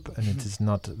sharp, and it is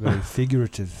not very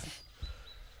figurative.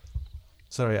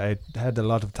 Sorry, I had a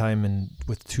lot of time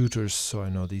with tutors, so I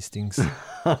know these things.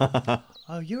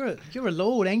 oh, you're a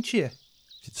lord, ain't you?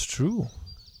 It's true.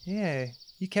 Yeah.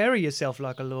 You carry yourself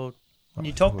like a lord. And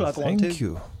you talk Well, like one, too. thank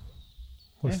you.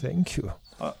 Well, Yeah. thank you.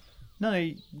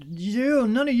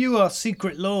 None of you are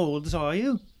secret lords, are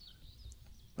you?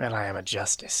 Well, I am a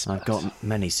justice. I've got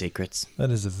many secrets. That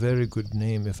is a very good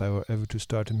name if I were ever to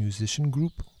start a musician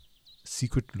group.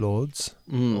 Secret Lords.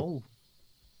 Oh.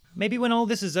 Maybe when all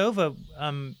this is over,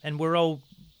 and we're all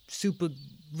super,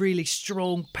 really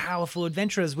strong, powerful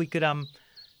adventurers, we could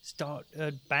start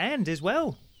a band as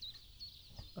well.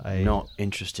 Not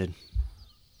interested.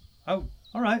 Oh,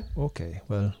 all right, Okay,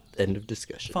 well, End of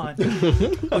discussion. fine.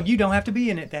 Oh, you don't have to be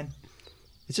in it then.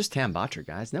 It's just Tam Botcher,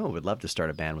 guys. No one would love to start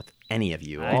a band with any of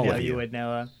you. I All know of you you. would,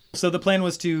 Noah. So the plan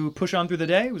was to push on through the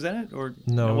day. Was that it, or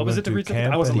No, What was we're it to gonna reach? do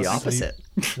camp I wasn't The and listening.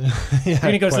 opposite. yeah,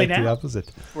 gonna go quite sleep the now?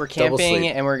 opposite. We're Double camping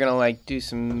sleep. and we're gonna like do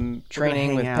some training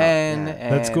hang with out, Penn. yeah.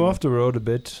 And Let's go off the road a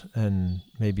bit and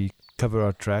maybe cover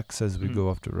our tracks as we go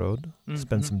off the road.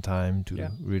 Spend some time to Yeah.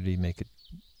 really make it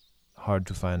hard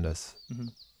to find us.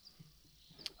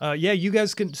 Yeah, you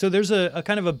guys can. So there's a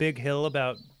kind of a big hill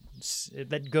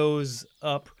that goes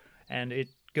up, and it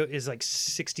is like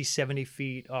 60, 70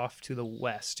 feet off to the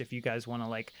west. If you guys want to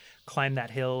like climb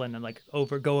that hill and then like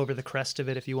go over the crest of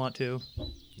it, if you want to.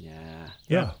 Yeah.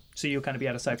 Yeah. So you'll kind of be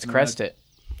out of sight. let's from the crest road. it.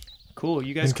 Cool.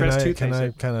 You guys And can crest I, two can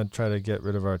things. I kind of try to get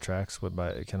rid of our tracks?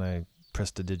 Can I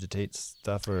prestidigitate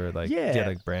stuff or like Yeah. get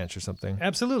a branch or something?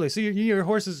 Absolutely. So your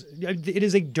horse is. It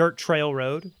is a dirt trail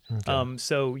road.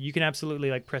 So you can absolutely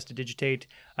like prestidigitate.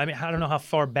 I mean, I don't know how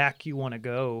far back you want to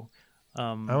go.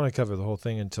 I want to cover the whole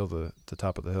thing until the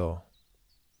top of the hill.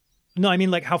 No, I mean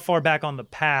like how far back on the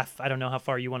path. I don't know how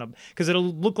far you want to, because it'll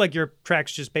look like your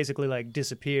tracks just basically like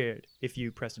disappeared if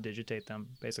you prestidigitate them,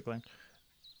 basically.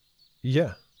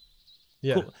 Yeah.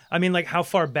 Yeah. Cool. I mean, like how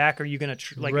far back are you gonna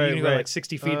are you gonna go like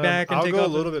 60 feet back and I'll take go off? a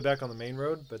little bit back on the main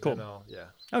road, but Cool. then I'll, yeah,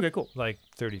 Okay, cool, like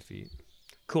 30 feet.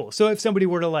 cool. So if somebody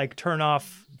were to like turn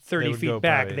off 30 would feet go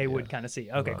back, probably, they would yeah. kind of see.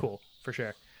 Okay, Wow. cool, for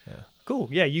sure. Yeah. Cool.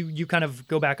 Yeah, you kind of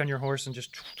go back on your horse and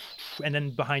just, and then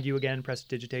behind you again,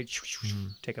 prestidigitate,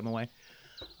 take them away.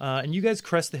 And you guys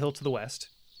crest the hill to the west.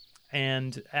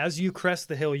 And as you crest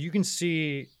the hill, you can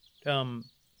see,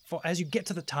 as you get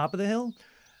to the top of the hill,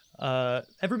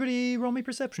 everybody roll me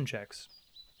perception checks.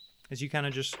 As you kind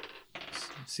of just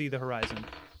see the horizon.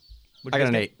 What'd I you got guys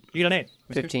an get? 8. You got an 8.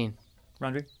 15.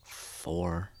 Rondry?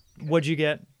 4. What'd you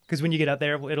get? Because when you get out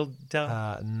there, it'll tell.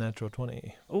 Natural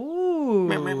 20. Ooh.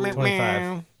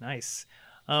 25. Nice.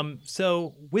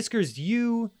 So Whiskers,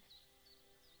 you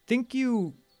think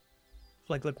you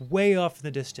like way off in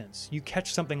the distance. You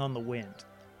catch something on the wind,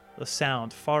 the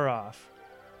sound far off,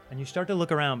 and you start to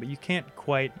look around, but you can't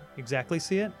quite exactly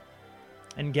see it.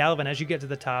 And Galvin, as you get to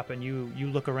the top and you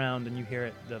look around and you hear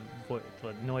it, the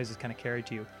noise is kind of carried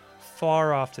to you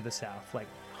far off to the south, like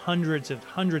hundreds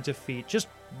of feet, just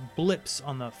blips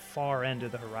on the far end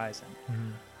of the horizon.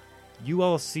 You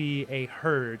all see a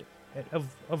herd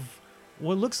of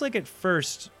what looks like at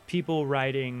first people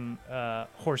riding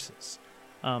horses,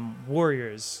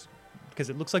 warriors, because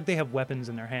it looks like they have weapons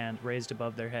in their hand raised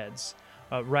above their heads,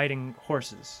 riding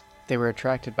horses. They were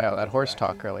attracted by all that horse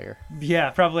talk earlier. Yeah,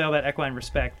 probably all that equine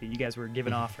respect that you guys were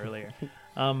giving off earlier.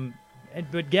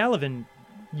 But Gallivan,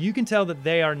 you can tell that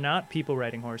they are not people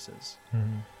riding horses.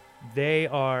 They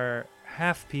are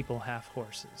half people, half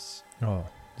horses. Oh,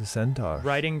 the centaur.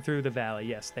 Riding through the valley,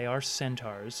 yes, they are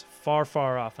centaurs, far,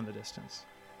 far off in the distance.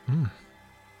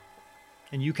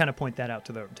 And you kind of point that out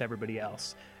to everybody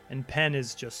else. And Penn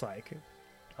is just like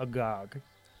agog.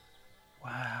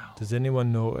 Wow. Does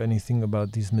anyone know anything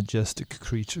about these majestic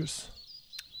creatures?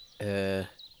 I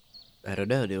don't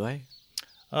know, do I?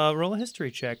 Roll a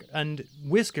history check. And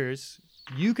Whiskers,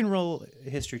 you can roll a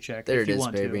history check There if it you is,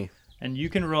 want baby. to. And you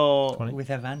can roll 20. with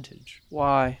advantage.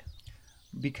 Why?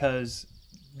 Because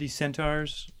the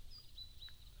centaurs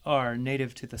are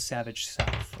native to the savage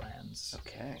Southlands,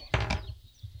 Okay.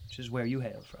 which is where you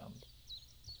hail from.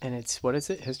 And it's, what is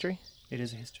it? History? It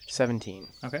is a history check. 17.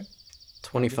 Okay.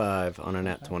 25 on a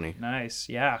nat 20. Nice.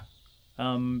 Yeah.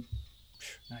 Nice.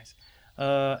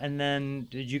 And then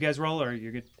did you guys roll or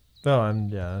you're good? Oh,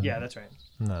 Yeah, that's right.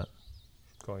 I'm not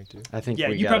going to. I think Yeah,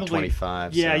 we you got probably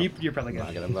 25. Yeah, so you're probably I'm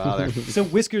not good. gonna bother. So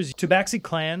Whiskers, Tabaxi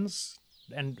clans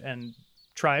and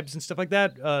tribes and stuff like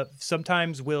that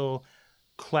sometimes will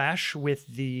clash with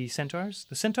the centaurs.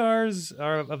 The centaurs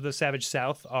of the Savage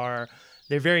South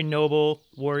they're very noble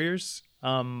warriors.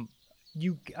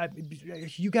 You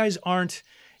guys aren't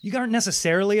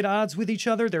necessarily at odds with each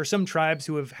other. There are some tribes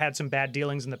who have had some bad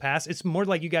dealings in the past. It's more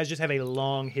like you guys just have a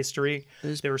long history.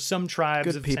 There are some tribes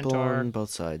Good of people centaur. on both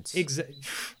sides.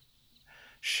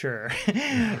 Sure.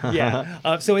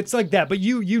 Yeah. So it's like that. But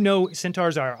you know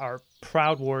centaurs are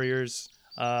proud warriors,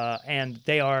 and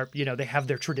they are, they have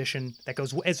their tradition that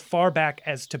goes as far back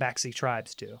as Tabaxi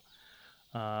tribes do.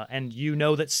 And you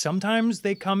know that sometimes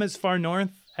they come as far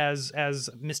north as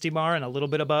Misty Mar and a little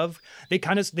bit above. They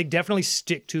definitely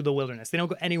stick to the wilderness. They don't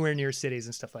go anywhere near cities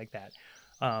and stuff like that.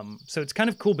 So it's kind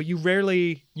of cool, but you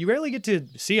rarely get to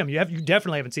see them. You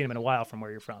definitely haven't seen them in a while from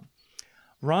where you're from.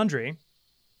 Rondri,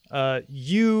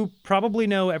 you probably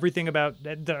know everything about.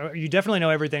 You definitely know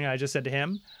everything I just said to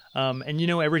him, and you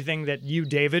know everything that you,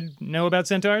 David, know about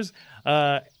centaurs.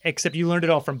 Except you learned it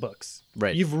all from books.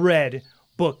 Right. You've read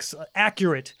books,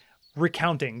 accurate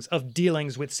recountings of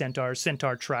dealings with centaurs,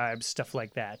 centaur tribes, stuff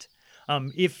like that.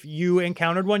 If you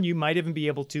encountered one, you might even be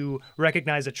able to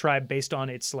recognize a tribe based on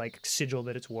its like sigil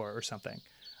that it's wore or something.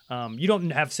 You don't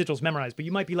have sigils memorized, but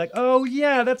you might be like, oh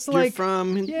yeah, that's like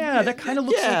from that kind of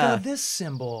looks yeah. like this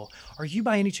symbol. Are you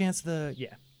by any chance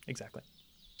yeah, exactly.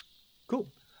 Cool.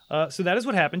 So that is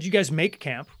what happens. You guys make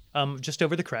camp just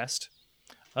over the crest.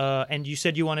 And you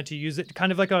said you wanted to use it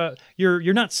kind of like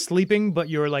you're not sleeping, but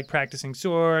you're like practicing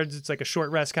swords. It's like a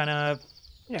short rest kind of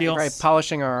deal. Right,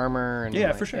 polishing our armor. And Yeah,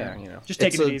 like, for sure. Yeah, you know. Just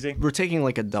taking it easy. We're taking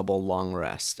like a double long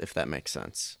rest, if that makes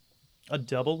sense. A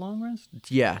double long rest?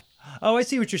 Yeah, Oh, I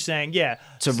see what you're saying. Yeah,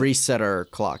 to reset our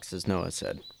clocks, as Noah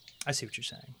said. I see what you're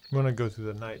saying. We want to go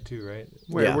through the night too, right?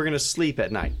 We're going to sleep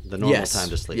at night. The normal time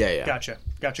to sleep. Yeah. Gotcha.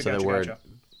 So that we're- Gotcha.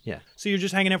 Yeah. So you're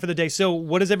just hanging out for the day. So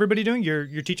what is everybody doing? You're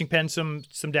teaching Penn some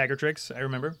dagger tricks. I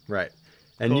remember. Right.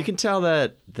 And you can tell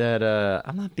that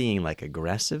I'm not being like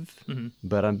aggressive,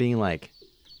 but I'm being like,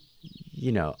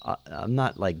 I'm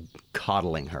not like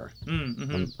coddling her.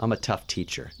 I'm a tough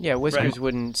teacher. Yeah, Whiskers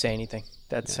wouldn't say anything.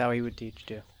 That's how he would teach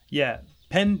too. Yeah,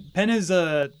 Penn is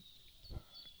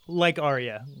like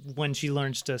Arya when she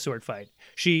learns to sword fight.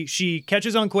 She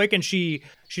catches on quick, and she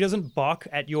doesn't balk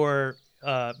at your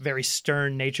very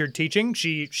stern-natured teaching.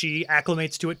 She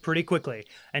acclimates to it pretty quickly,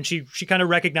 and she kind of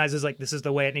recognizes like this is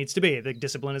the way it needs to be. The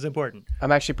discipline is important.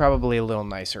 I'm actually probably a little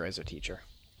nicer as a teacher.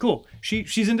 Cool.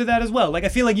 She's into that as well. Like I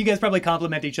feel like you guys probably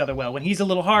complement each other well. When he's a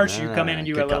little harsh, you come in and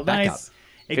you're a little back nice. up.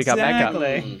 Pick up, back up.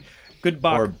 Exactly. Good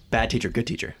balk. Or bad teacher, good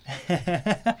teacher.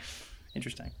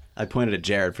 Interesting. I pointed at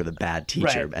Jared for the bad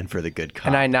teacher Right. and for the good cop.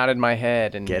 And I nodded my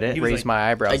head and Get it? He was raised like,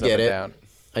 my eyebrows I up get and it. down.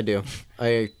 I do.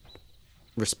 I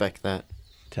respect that.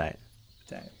 Tight.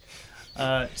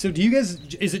 So do you guys?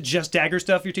 Is it just dagger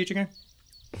stuff you're teaching her?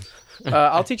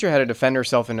 I'll teach her how to defend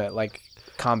herself in like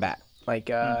combat, like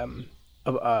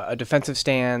a defensive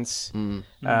stance,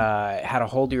 how to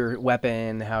hold your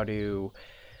weapon, how to,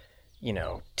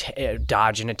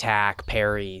 dodge an attack,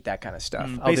 parry, that kind of stuff.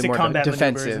 I'll do Basic more combat maneuvers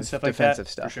defensive, and stuff like defensive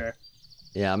that. stuff. For sure.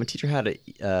 Yeah, I'm gonna teach her how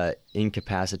to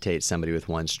incapacitate somebody with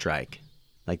one strike,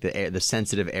 like the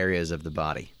sensitive areas of the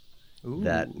body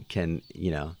that can,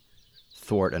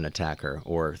 thwart an attacker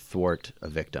or thwart a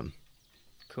victim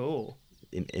Cool.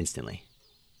 instantly.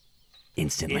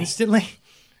 Instantly.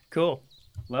 Cool.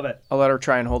 Love it. I'll let her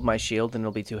try and hold my shield, and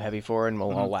it'll be too heavy for her, and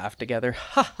we'll all laugh together.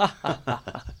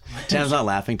 Tam's not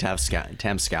laughing. Tam's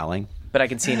scowling. But I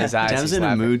can see in his eyes. Tam's he's in a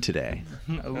laughing. mood today.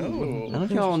 I don't know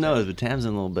if y'all know this, but Tam's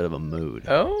in a little bit of a mood.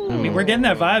 Oh, I mean, we're getting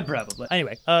that vibe probably.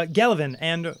 Anyway, Gallivan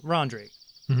and Rondri.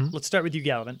 Let's start with you,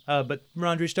 Gallivan. But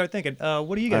Rondri, start thinking.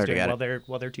 What are you guys already doing got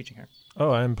while they're teaching her?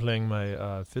 Oh, I am playing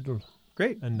my fiddle,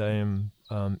 Great. and I am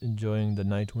enjoying the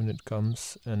night when it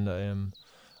comes, and I am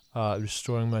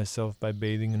restoring myself by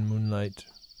bathing in moonlight.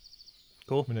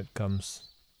 Cool. When it comes.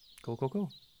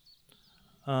 Cool.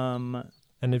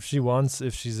 And if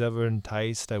she's ever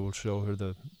enticed, I will show her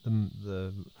the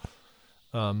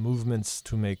movements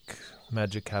to make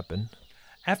magic happen.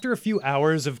 After a few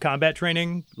hours of combat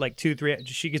training, like 2-3,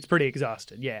 she gets pretty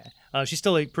exhausted. Yeah. She's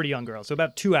still a pretty young girl. So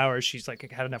about 2 hours, she's like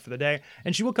had enough for the day.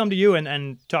 And she will come to you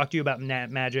and talk to you about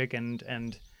magic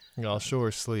and I'll show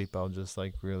her sleep. I'll just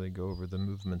like really go over the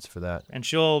movements for that.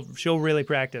 she'll really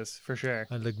practice for sure.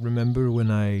 I remember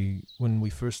when we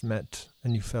first met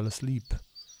and you fell asleep.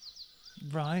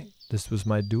 Right. This was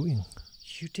my doing.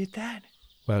 You did that?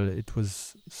 Well, it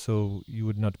was so you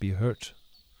would not be hurt.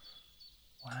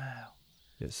 Wow.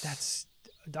 Yes.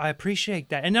 I appreciate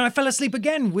that. And then I fell asleep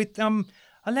again with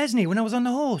Lesney when I was on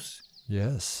the horse.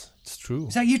 Yes, it's true.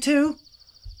 Is that you too?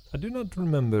 I do not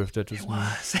remember if that was me.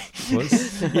 Was.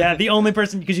 Was? Yeah, the only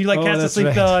person because you Oh, cast that's asleep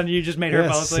right. spell and you just made her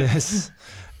fall Yes, asleep. yes.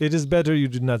 It is better you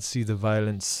did not see the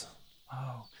violence.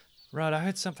 Oh, Rod, I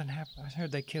heard something happen. I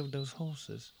heard they killed those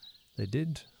horses. They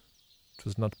did. It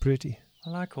was not pretty. I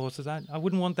like horses. I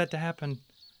wouldn't want that to happen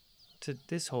to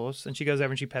this horse. And she goes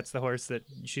over and she pets the horse that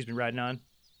she's been riding on.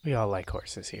 we all like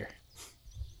horses here.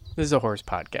 This is a horse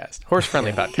podcast.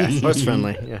 Horse-friendly podcast. Horse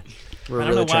friendly. Yeah. We're I don't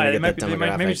really know trying why. to get that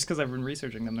demographic. Maybe just because I've been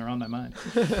researching them, they're on my mind.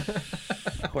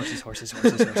 Horses, centaurs,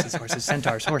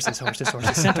 horses,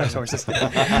 centaurs, horses.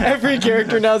 Every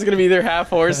character now is going to be either half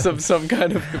horse of some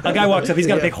kind of... A guy walks up. He's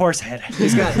got a big horse head.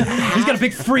 He's got a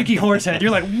big freaky horse head.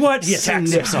 You're like, what? He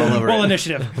attacks. Nips all over Roll it.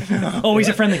 initiative. Oh, he's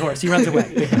a friendly horse. He runs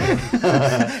away.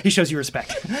 He shows you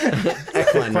respect.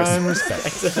 Equine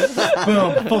respect.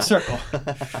 Boom. Full circle.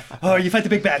 Oh, you fight the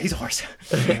big bad. He's a horse.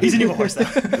 He's an evil horse, though.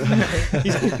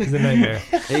 He's a nightmare.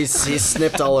 He's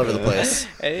snipped all over the place.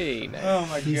 Hey, nice. Oh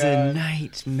my He's god. a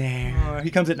nightmare. He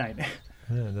comes at night.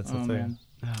 Yeah, that's the Oh thing. man.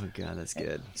 Oh god, that's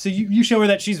good. So you show her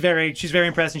that she's very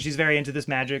impressed and she's very into this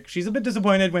magic. She's a bit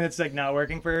disappointed when it's like not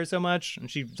working for her so much, and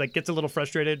she like gets a little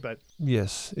frustrated. But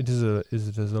Yes, it is a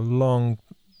long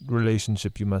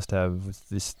relationship you must have with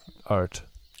this art.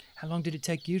 how long did it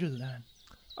take you to learn?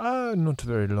 Not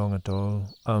very long at all.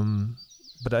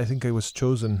 But I think I was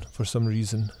chosen for some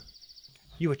reason.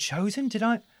 You were chosen?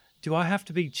 Do I have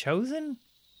to be chosen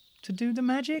to do the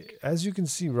magic? As you can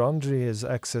see, Rondre has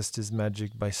accessed his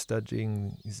magic by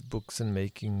studying his books and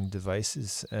making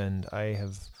devices, and I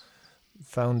have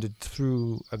found it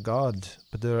through a god.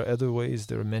 But there are other ways.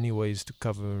 There are many ways to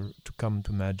come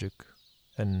to magic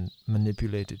and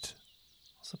manipulate it.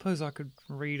 I suppose I could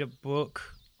read a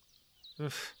book.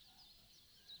 Ugh.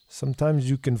 Sometimes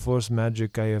you can force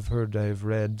magic. I have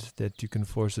read that you can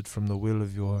force it from the will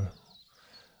of your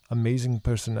amazing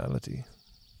personality.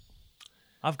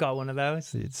 I've got one of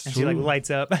those. It's And true. she like lights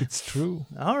up. It's true.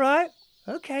 All right.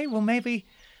 Okay. Well, maybe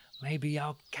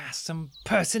I'll cast some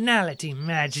personality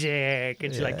magic.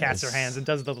 And she like casts her Yes. hands and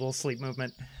does the little sleep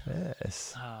movement.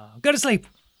 Yes. Go to sleep.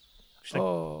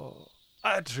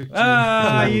 I tricked you.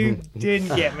 Ah, you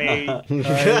didn't get me. I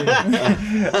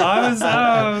was.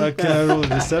 Can I roll a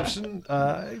deception?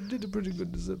 I did a pretty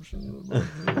good deception.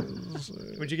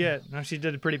 What'd you get? No, she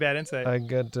did a pretty bad insight. I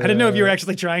got. I didn't know if you were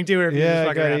actually trying to or if you were just Yeah, I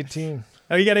fucking got around. 18.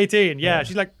 Oh, you got 18. Yeah.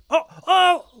 She's like,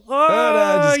 no,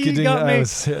 just you kidding. got me.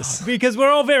 Yes. Because we're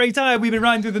all very tired. We've been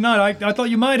riding through the night. I thought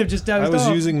you might have just I dozed was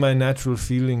off. using my natural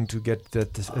feeling to get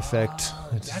that effect.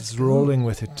 It's rolling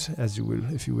with it, as you will,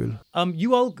 if you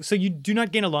will. So you do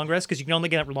not gain a long rest because you can only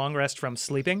get a long rest from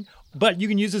sleeping, but you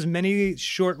can use as many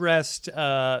short rest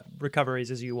recoveries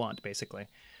as you want, basically,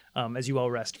 as you all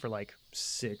rest for like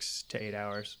 6 to 8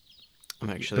 hours I'm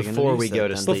actually gonna Before use we that go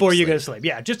to then. sleep. before you go to sleep.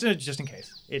 Yeah, just in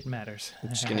case it matters. I'm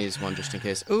just gonna use one just in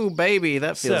case. Ooh, baby,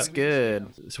 that feels So- good.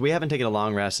 So we haven't taken a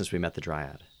long rest since we met the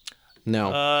Dryad.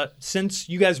 No. Since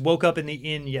you guys woke up in the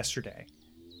inn yesterday,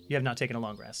 you have not taken a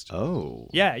long rest. Oh.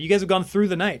 Yeah, you guys have gone through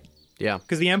the night yeah.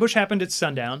 because the ambush happened at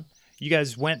sundown. You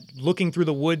guys went looking through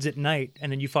the woods at night,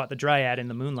 and then you fought the Dryad in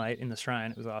the moonlight in the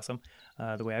shrine. It was awesome,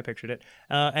 the way I pictured it.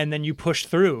 And then you pushed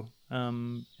through,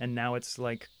 and now it's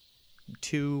like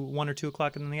 1 or 2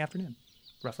 o'clock in the afternoon,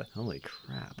 roughly. Holy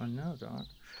crap. I know, dog.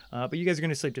 But you guys are going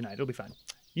to sleep tonight. It'll be fine.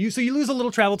 So you lose a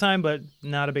little travel time, but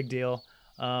not a big deal.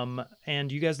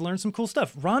 And you guys learn some cool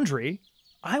stuff. Rondre,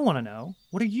 I want to know,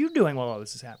 what are you doing while all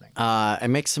this is happening? I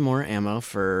make some more ammo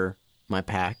for my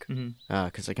pack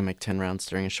because I can make 10 rounds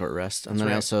during a short rest, and then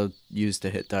I right. also use the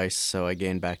hit dice, so I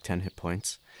gain back 10 hit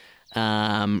points.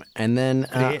 And then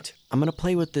Great. I'm gonna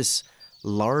play with this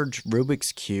large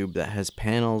Rubik's cube that has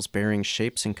panels bearing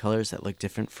shapes and colors that look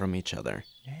different from each other.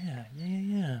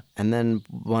 Yeah. And then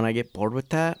when I get bored with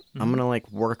that, I'm gonna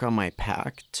like work on my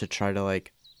pack to try to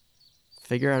like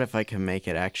figure out if I can make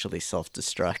it actually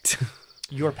self-destruct.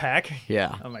 Your pack?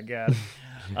 Yeah. Oh my god.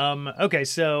 Okay,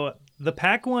 so the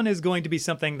pack one is going to be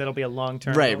something that'll be a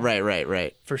long-term Right.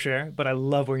 for sure, but I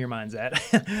love where your mind's at.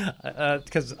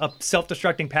 Because a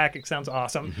self-destructing pack, it sounds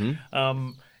awesome.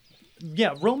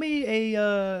 Yeah, roll me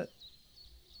an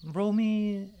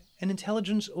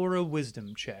intelligence or a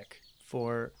wisdom check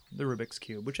for the Rubik's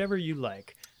Cube, whichever you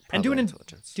like. And do Probably an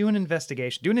intelligence. do an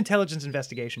investigation. Do an intelligence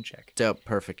investigation check. Dope.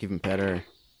 Perfect. Even better.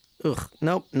 Ugh.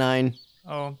 Nope. 9.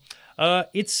 Oh,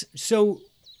 it's so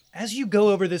as you go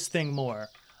over this thing more,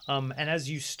 and as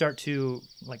you start to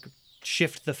like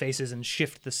shift the faces and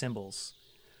shift the symbols,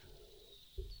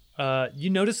 you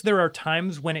notice there are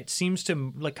times when it seems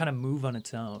to like kind of move on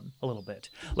its own a little bit.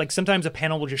 Like sometimes a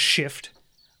panel will just shift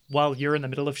while you're in the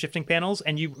middle of shifting panels,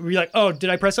 and you're like, "Oh, did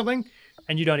I press something?"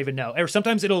 And you don't even know. Or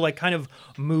sometimes it'll like kind of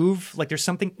move, like there's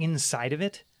something inside of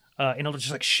it, and it'll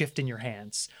just like shift in your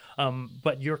hands.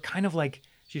 But you're kind of like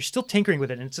you're still tinkering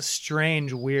with it, and it's a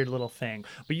strange, weird little thing.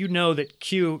 But you know that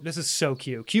Q, this is so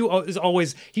Q. Q is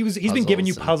always, he's been giving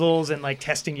you puzzles and like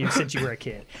testing you since you were a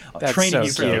kid. That's training so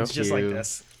you for cute. things just like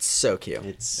this. It's so cute.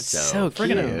 It's so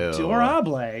Friggin'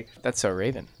 adorable. That's so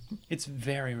Raven. It's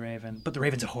very Raven, but the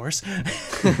Raven's a horse. All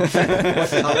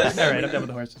right, I'm done with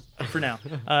the horse for now.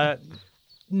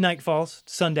 Night falls,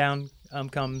 sundown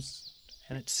comes,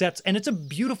 and it sets, and it's a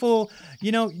beautiful,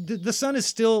 the sun is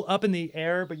still up in the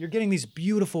air, but you're getting these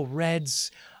beautiful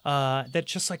reds that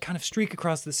just like kind of streak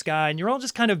across the sky, and you're all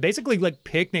just kind of basically like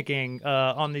picnicking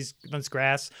on this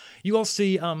grass. You all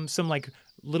see some like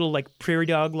little like prairie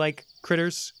dog like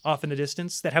critters off in the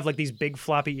distance that have like these big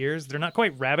floppy ears. They're not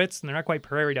quite rabbits and they're not quite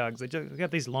prairie dogs. They just got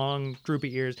these long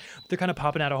droopy ears. They're kind of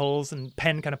popping out of holes, and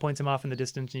Penn kind of points them off in the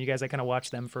distance, and you guys like kind of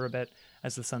watch them for a bit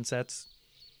as the sun sets.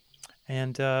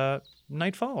 And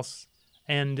night falls,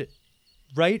 and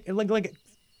right like a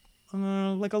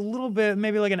little bit,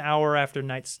 maybe like an hour after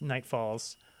night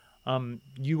falls,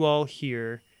 you all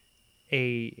hear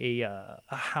a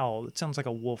howl. It sounds like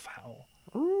a wolf howl.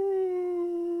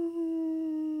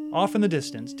 Off in the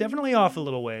distance, definitely off a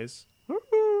little ways,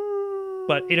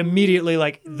 but it immediately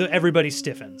everybody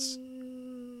stiffens.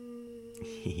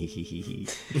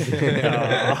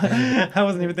 I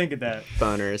wasn't even thinking that.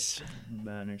 Boners.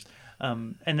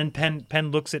 And then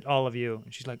Penn looks at all of you,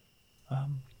 and she's like,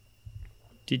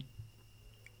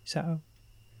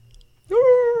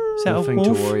 Nothing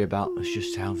to worry about. It's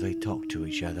just how they talk to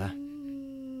each other.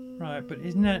 Right, but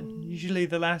isn't that usually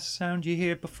the last sound you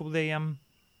hear before they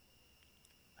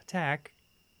attack?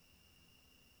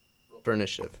 For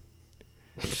initiative.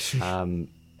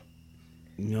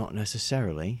 Not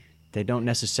necessarily. They don't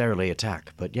necessarily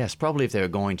attack, but yes, probably if they were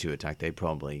going to attack, they'd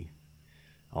probably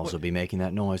also be making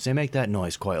that noise. They make that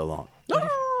noise quite a lot.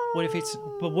 What if it's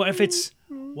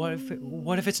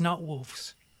not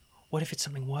wolves? What if it's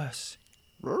something worse?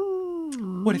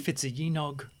 What if it's a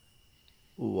Yenog?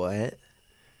 What?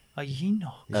 A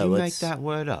Yenog? Did you make that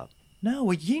word up?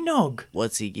 No, a Yenog.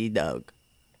 What's a dog?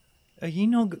 A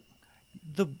Yenog,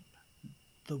 the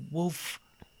wolf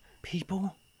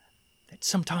people that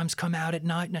sometimes come out at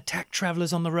night and attack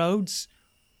travelers on the roads.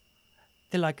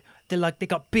 They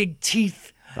got big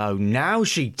teeth. Oh, now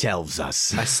she tells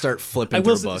us. I start flipping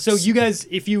through books. So you guys,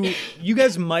 if you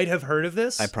guys might have heard of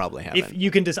this. I probably haven't. If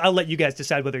you can I'll let you guys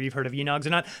decide whether you've heard of Enogs or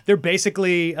not. They're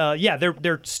basically,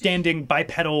 they're standing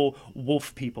bipedal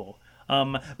wolf people.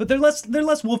 But they're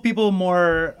less wolf people,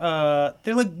 more,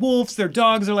 they're like wolves, they're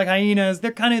dogs, they're like hyenas.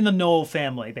 They're kind of in the Knoll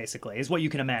family, basically, is what you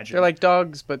can imagine. They're like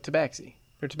dogs, but tabaxi.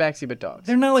 They're tabaxi, but dogs.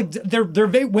 They're not like,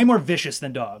 they're way more vicious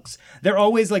than dogs. They're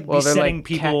always like besetting like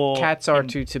people. Cats are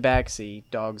to tabaxi,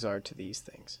 dogs are to these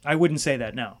things. I wouldn't say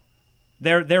that, no.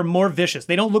 They're more vicious.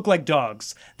 They don't look like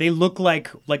dogs. They look like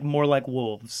more like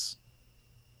wolves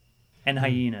and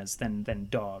hyenas than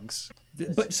dogs.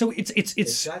 But so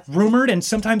it's rumored, and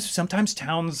sometimes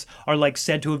towns are like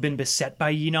said to have been beset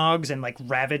by Yeenogs and like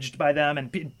ravaged by them,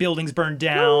 and buildings burned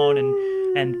down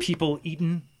and people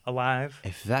eaten alive.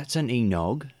 If that's an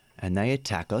Enog and they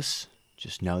attack us,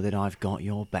 just know that I've got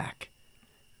your back.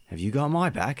 Have you got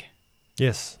my back?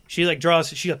 Yes. She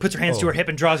puts her hands to her hip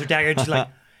and draws her dagger, and she's like,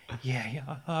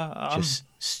 yeah. Just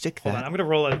stick Hold that. on, I'm gonna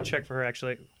roll a check for her.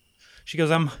 Actually, she goes,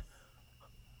 I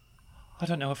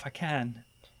don't know if I can.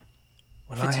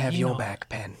 Well, I have your back,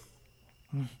 Penn.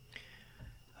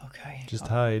 Okay. Just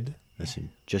hide.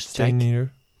 Listen, just Stay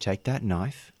near. take that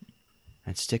knife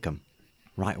and stick 'em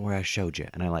right where I showed you.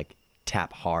 And I like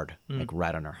tap hard, like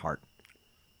right on her heart.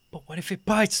 But what if it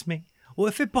bites me? What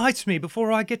if it bites me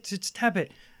before I get to stab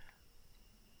it?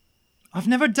 I've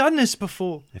never done this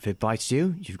before. If it bites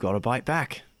you, you've got to bite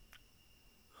back.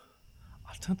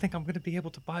 I don't think I'm going to be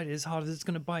able to bite it as hard as it's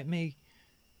going to bite me.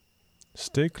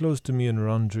 Stay close to me and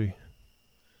Rondry.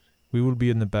 We will be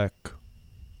in the back.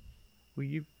 Will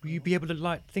you be able to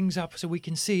light things up so we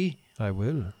can see? I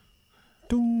will.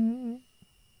 Doom.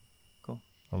 Cool.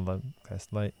 I'll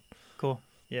cast light. Cool.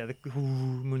 Yeah, the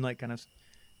moonlight kind of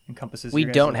encompasses. We your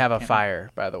guys' don't have a camp.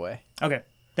 fire, by the way. Okay.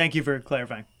 Thank you for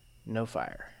clarifying. No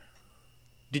fire.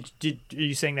 Are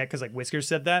you saying that because like Whiskers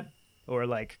said that, or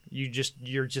like you're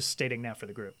just stating that for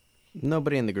the group?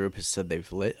 Nobody in the group has said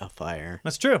they've lit a fire.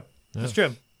 That's true. Yeah. That's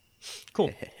true.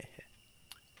 Cool.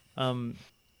 All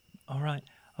right.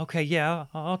 Okay. Yeah.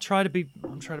 I'll try to be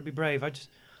brave.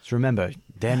 Just remember,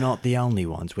 they're not the only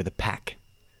ones with a pack.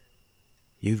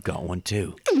 You've got one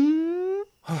too.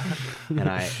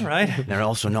 Right. They're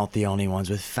also not the only ones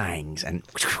with fangs and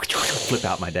flip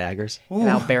out my daggers. And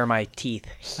I'll bare my teeth.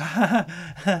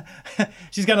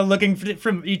 She's kind of looking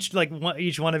from each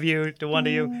one of you to one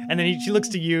of you, and then she looks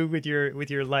to you with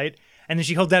your light, and then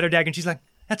she holds out her dagger and she's like,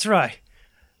 That's right.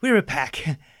 We're a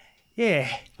pack. Yeah.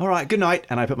 All right, good night.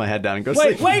 And I put my head down and go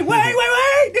Wait, sleep.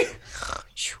 wait!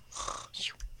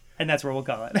 And that's where we'll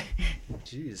call it.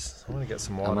 Jeez, I want to get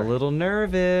some I'm a water. little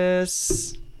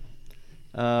nervous.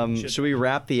 Should we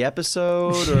wrap the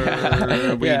episode, or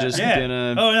are we just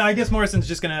gonna? Oh, no, I guess Morrison's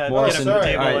just gonna Morrison, get up to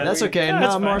the sorry. table. all right, that's okay. Yeah, no,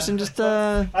 that's fine. Morrison, just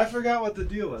I forgot what the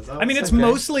deal was. I mean, it's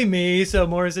mostly me, so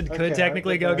Morrison could Okay,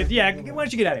 technically go get. Yeah, why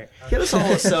don't you get out of here? get us all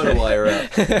a soda while you're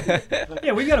up.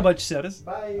 Yeah, we've got a bunch of sodas.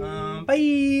 Bye.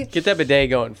 Bye. Get that bidet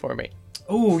going for me.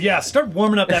 Oh yeah, start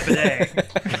warming up that bidet.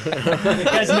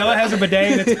 Guys, Noah has a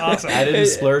bidet and it's awesome. I didn't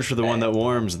splurge for the one that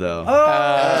warms, though.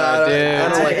 Dude.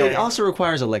 It also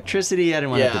requires electricity. I didn't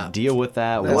want to have to deal with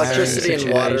that. wiring Electricity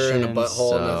and water and a situation,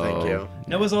 butthole. No, thank so- you.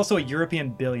 Noah's also a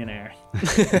European billionaire.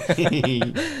 Those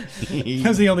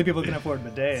are the only people who can afford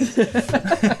bidets.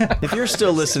 If you're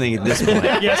still listening at this point,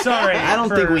 Yeah, sorry. I don't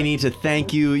think we need to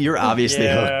thank you. You're obviously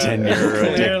hooked and you're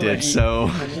clearly. addicted. So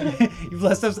You've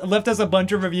left us a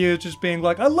bunch of reviews just being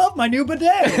like, I love my new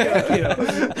bidet.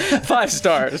 Thank you. 5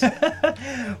 stars.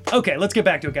 Okay, let's get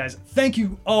back to it, guys. Thank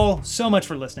you all so much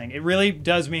for listening. It really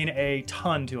does mean a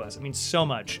ton to us. It means so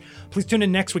much. Please tune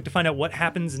in next week to find out what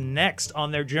happens next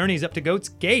on their journeys up to Goat's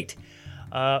Gate.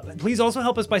 Please also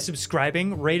help us by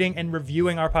subscribing, rating, and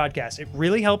reviewing our podcast. It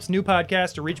really helps new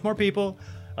podcasts to reach more people.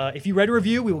 If you write a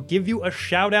review, we will give you a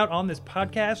shout out on this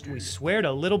podcast. We swear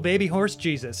to little baby horse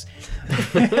Jesus.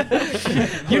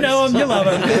 You know him, you love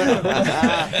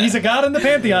him. He's a god in the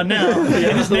pantheon now,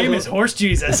 and his name is Horse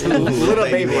Jesus. Little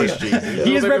baby horse Jesus.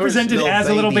 He is represented as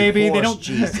a little baby. They don't.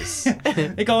 Jesus.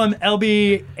 They call him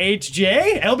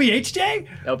LBHJ.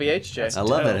 LBHJ. LBHJ. I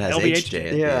love that it has LBH. HJ.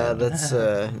 at the Yeah, end. that's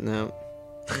no.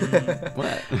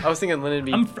 What? I was thinking Lyndon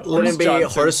B. Wouldn't be Johnson.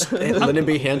 horse. Wouldn't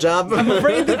be hand job. I'm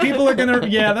afraid that people are gonna.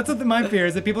 Yeah, that's what my fear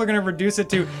is, that people are gonna reduce it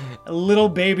to little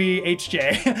baby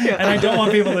HJ, and I don't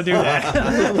want people to do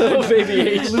that. Little baby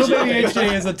H. Little baby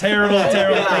HJ is a terrible,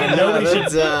 terrible thing. Nobody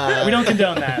should. That's, We don't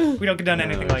condone that. We don't condone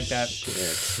anything like that.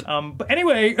 But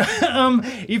anyway,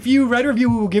 if you write a review,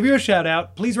 we will give you a shout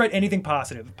out. Please write anything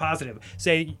positive. Positive.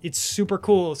 Say it's super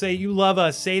cool. Say you love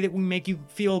us. Say that we make you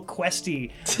feel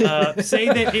questy. Say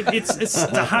that it's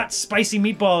a hot, spicy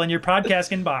meatball in your podcast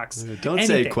inbox. Don't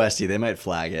say Anything. Questy. They might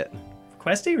flag it.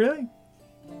 Questy, really?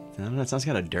 I don't know. It sounds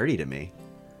kind of dirty to me.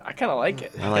 I kind of like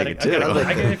it. I like it too.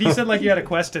 If you said like you had a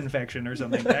quest infection or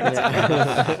something,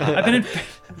 I've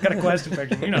got a quest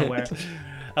infection. You know where.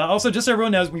 Also, just so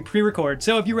everyone knows, we pre-record.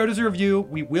 So if you wrote us a review,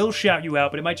 we will shout you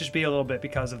out, but it might just be a little bit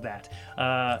because of that.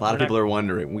 A lot of people are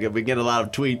wondering. We get a lot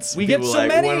of tweets. We get People so like,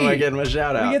 many. When am I getting my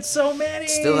shout out? We get so many.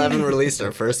 Still haven't released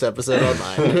our first episode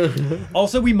online.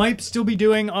 Also, we might still be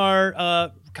doing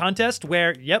our contest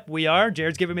where, yep, we are.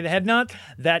 Jared's giving me the head nod.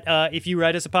 That if you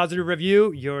write us a positive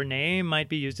review, your name might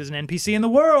be used as an NPC in the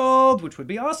world, which would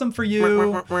be awesome for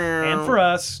you and for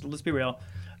us. Let's be real.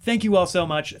 Thank you all so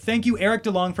much. Thank you, Eric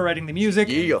DeLong, for writing the music.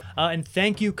 Yeah. And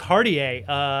thank you,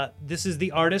 Cartier. This is the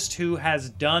artist who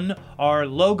has done our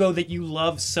logo that you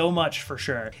love so much, for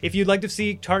sure. If you'd like to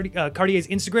see Cartier's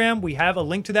Instagram, we have a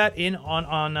link to that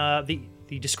on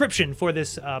the description for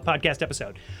this podcast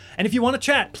episode. And if you want to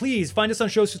chat, please find us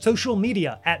on social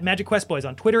media at Magic Quest Boys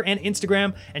on Twitter and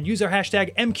Instagram, and use our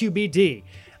hashtag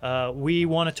MQBD. We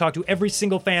want to talk to every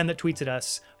single fan that tweets at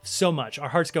us so much. Our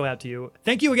hearts go out to you.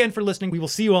 Thank you again for listening. We will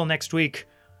see you all next week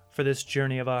for this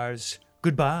journey of ours.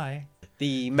 Goodbye.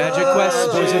 The Magic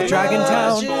Quest Boys of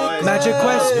Dragontown. Magic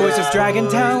Quest Boys of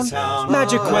Dragontown.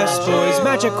 Magic Quest Boys.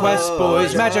 Magic Quest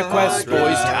Boys. Magic Quest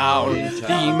Boys Town.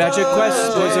 The Magic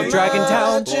Quest Boys of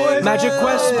Dragontown. Magic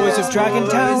Quest Boys of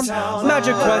Dragontown.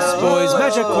 Magic Quest Boys.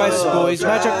 Magic Quest Boys.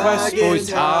 Magic Quest Boys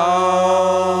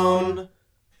Town.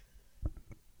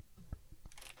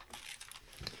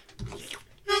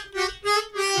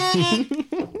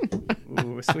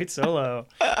 Ooh, sweet solo.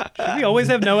 Should we always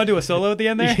have Noah do a solo at the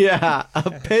end there? Yeah,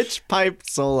 a pitch pipe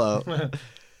solo.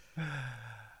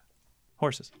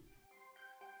 Horses.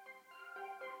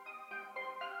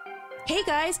 Hey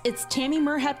guys, it's Tammy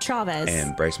Merhep Chavez.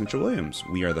 And Bryce Mitchell-Williams.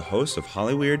 We are the hosts of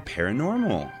Hollyweird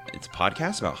Paranormal. It's a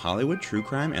podcast about Hollywood true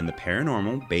crime and the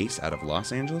paranormal based out of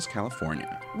Los Angeles,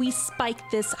 California. We spike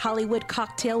this Hollywood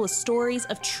cocktail with stories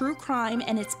of true crime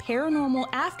and its paranormal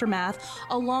aftermath,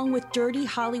 along with dirty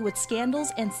Hollywood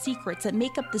scandals and secrets that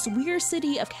make up this weird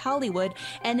city of Hollywood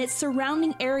and its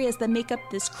surrounding areas that make up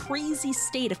this crazy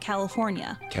state of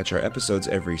California. Catch our episodes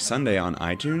every Sunday on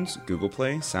iTunes, Google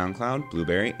Play, SoundCloud,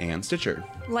 Blueberry, and Stitcher.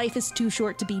 Life is too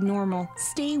short to be normal.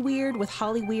 Stay weird with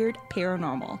Hollyweird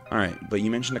Paranormal. All right, but you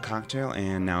mentioned a cocktail,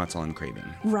 and now it's all I'm craving.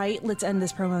 Right? Let's end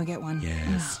this promo and get one.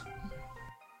 Yes.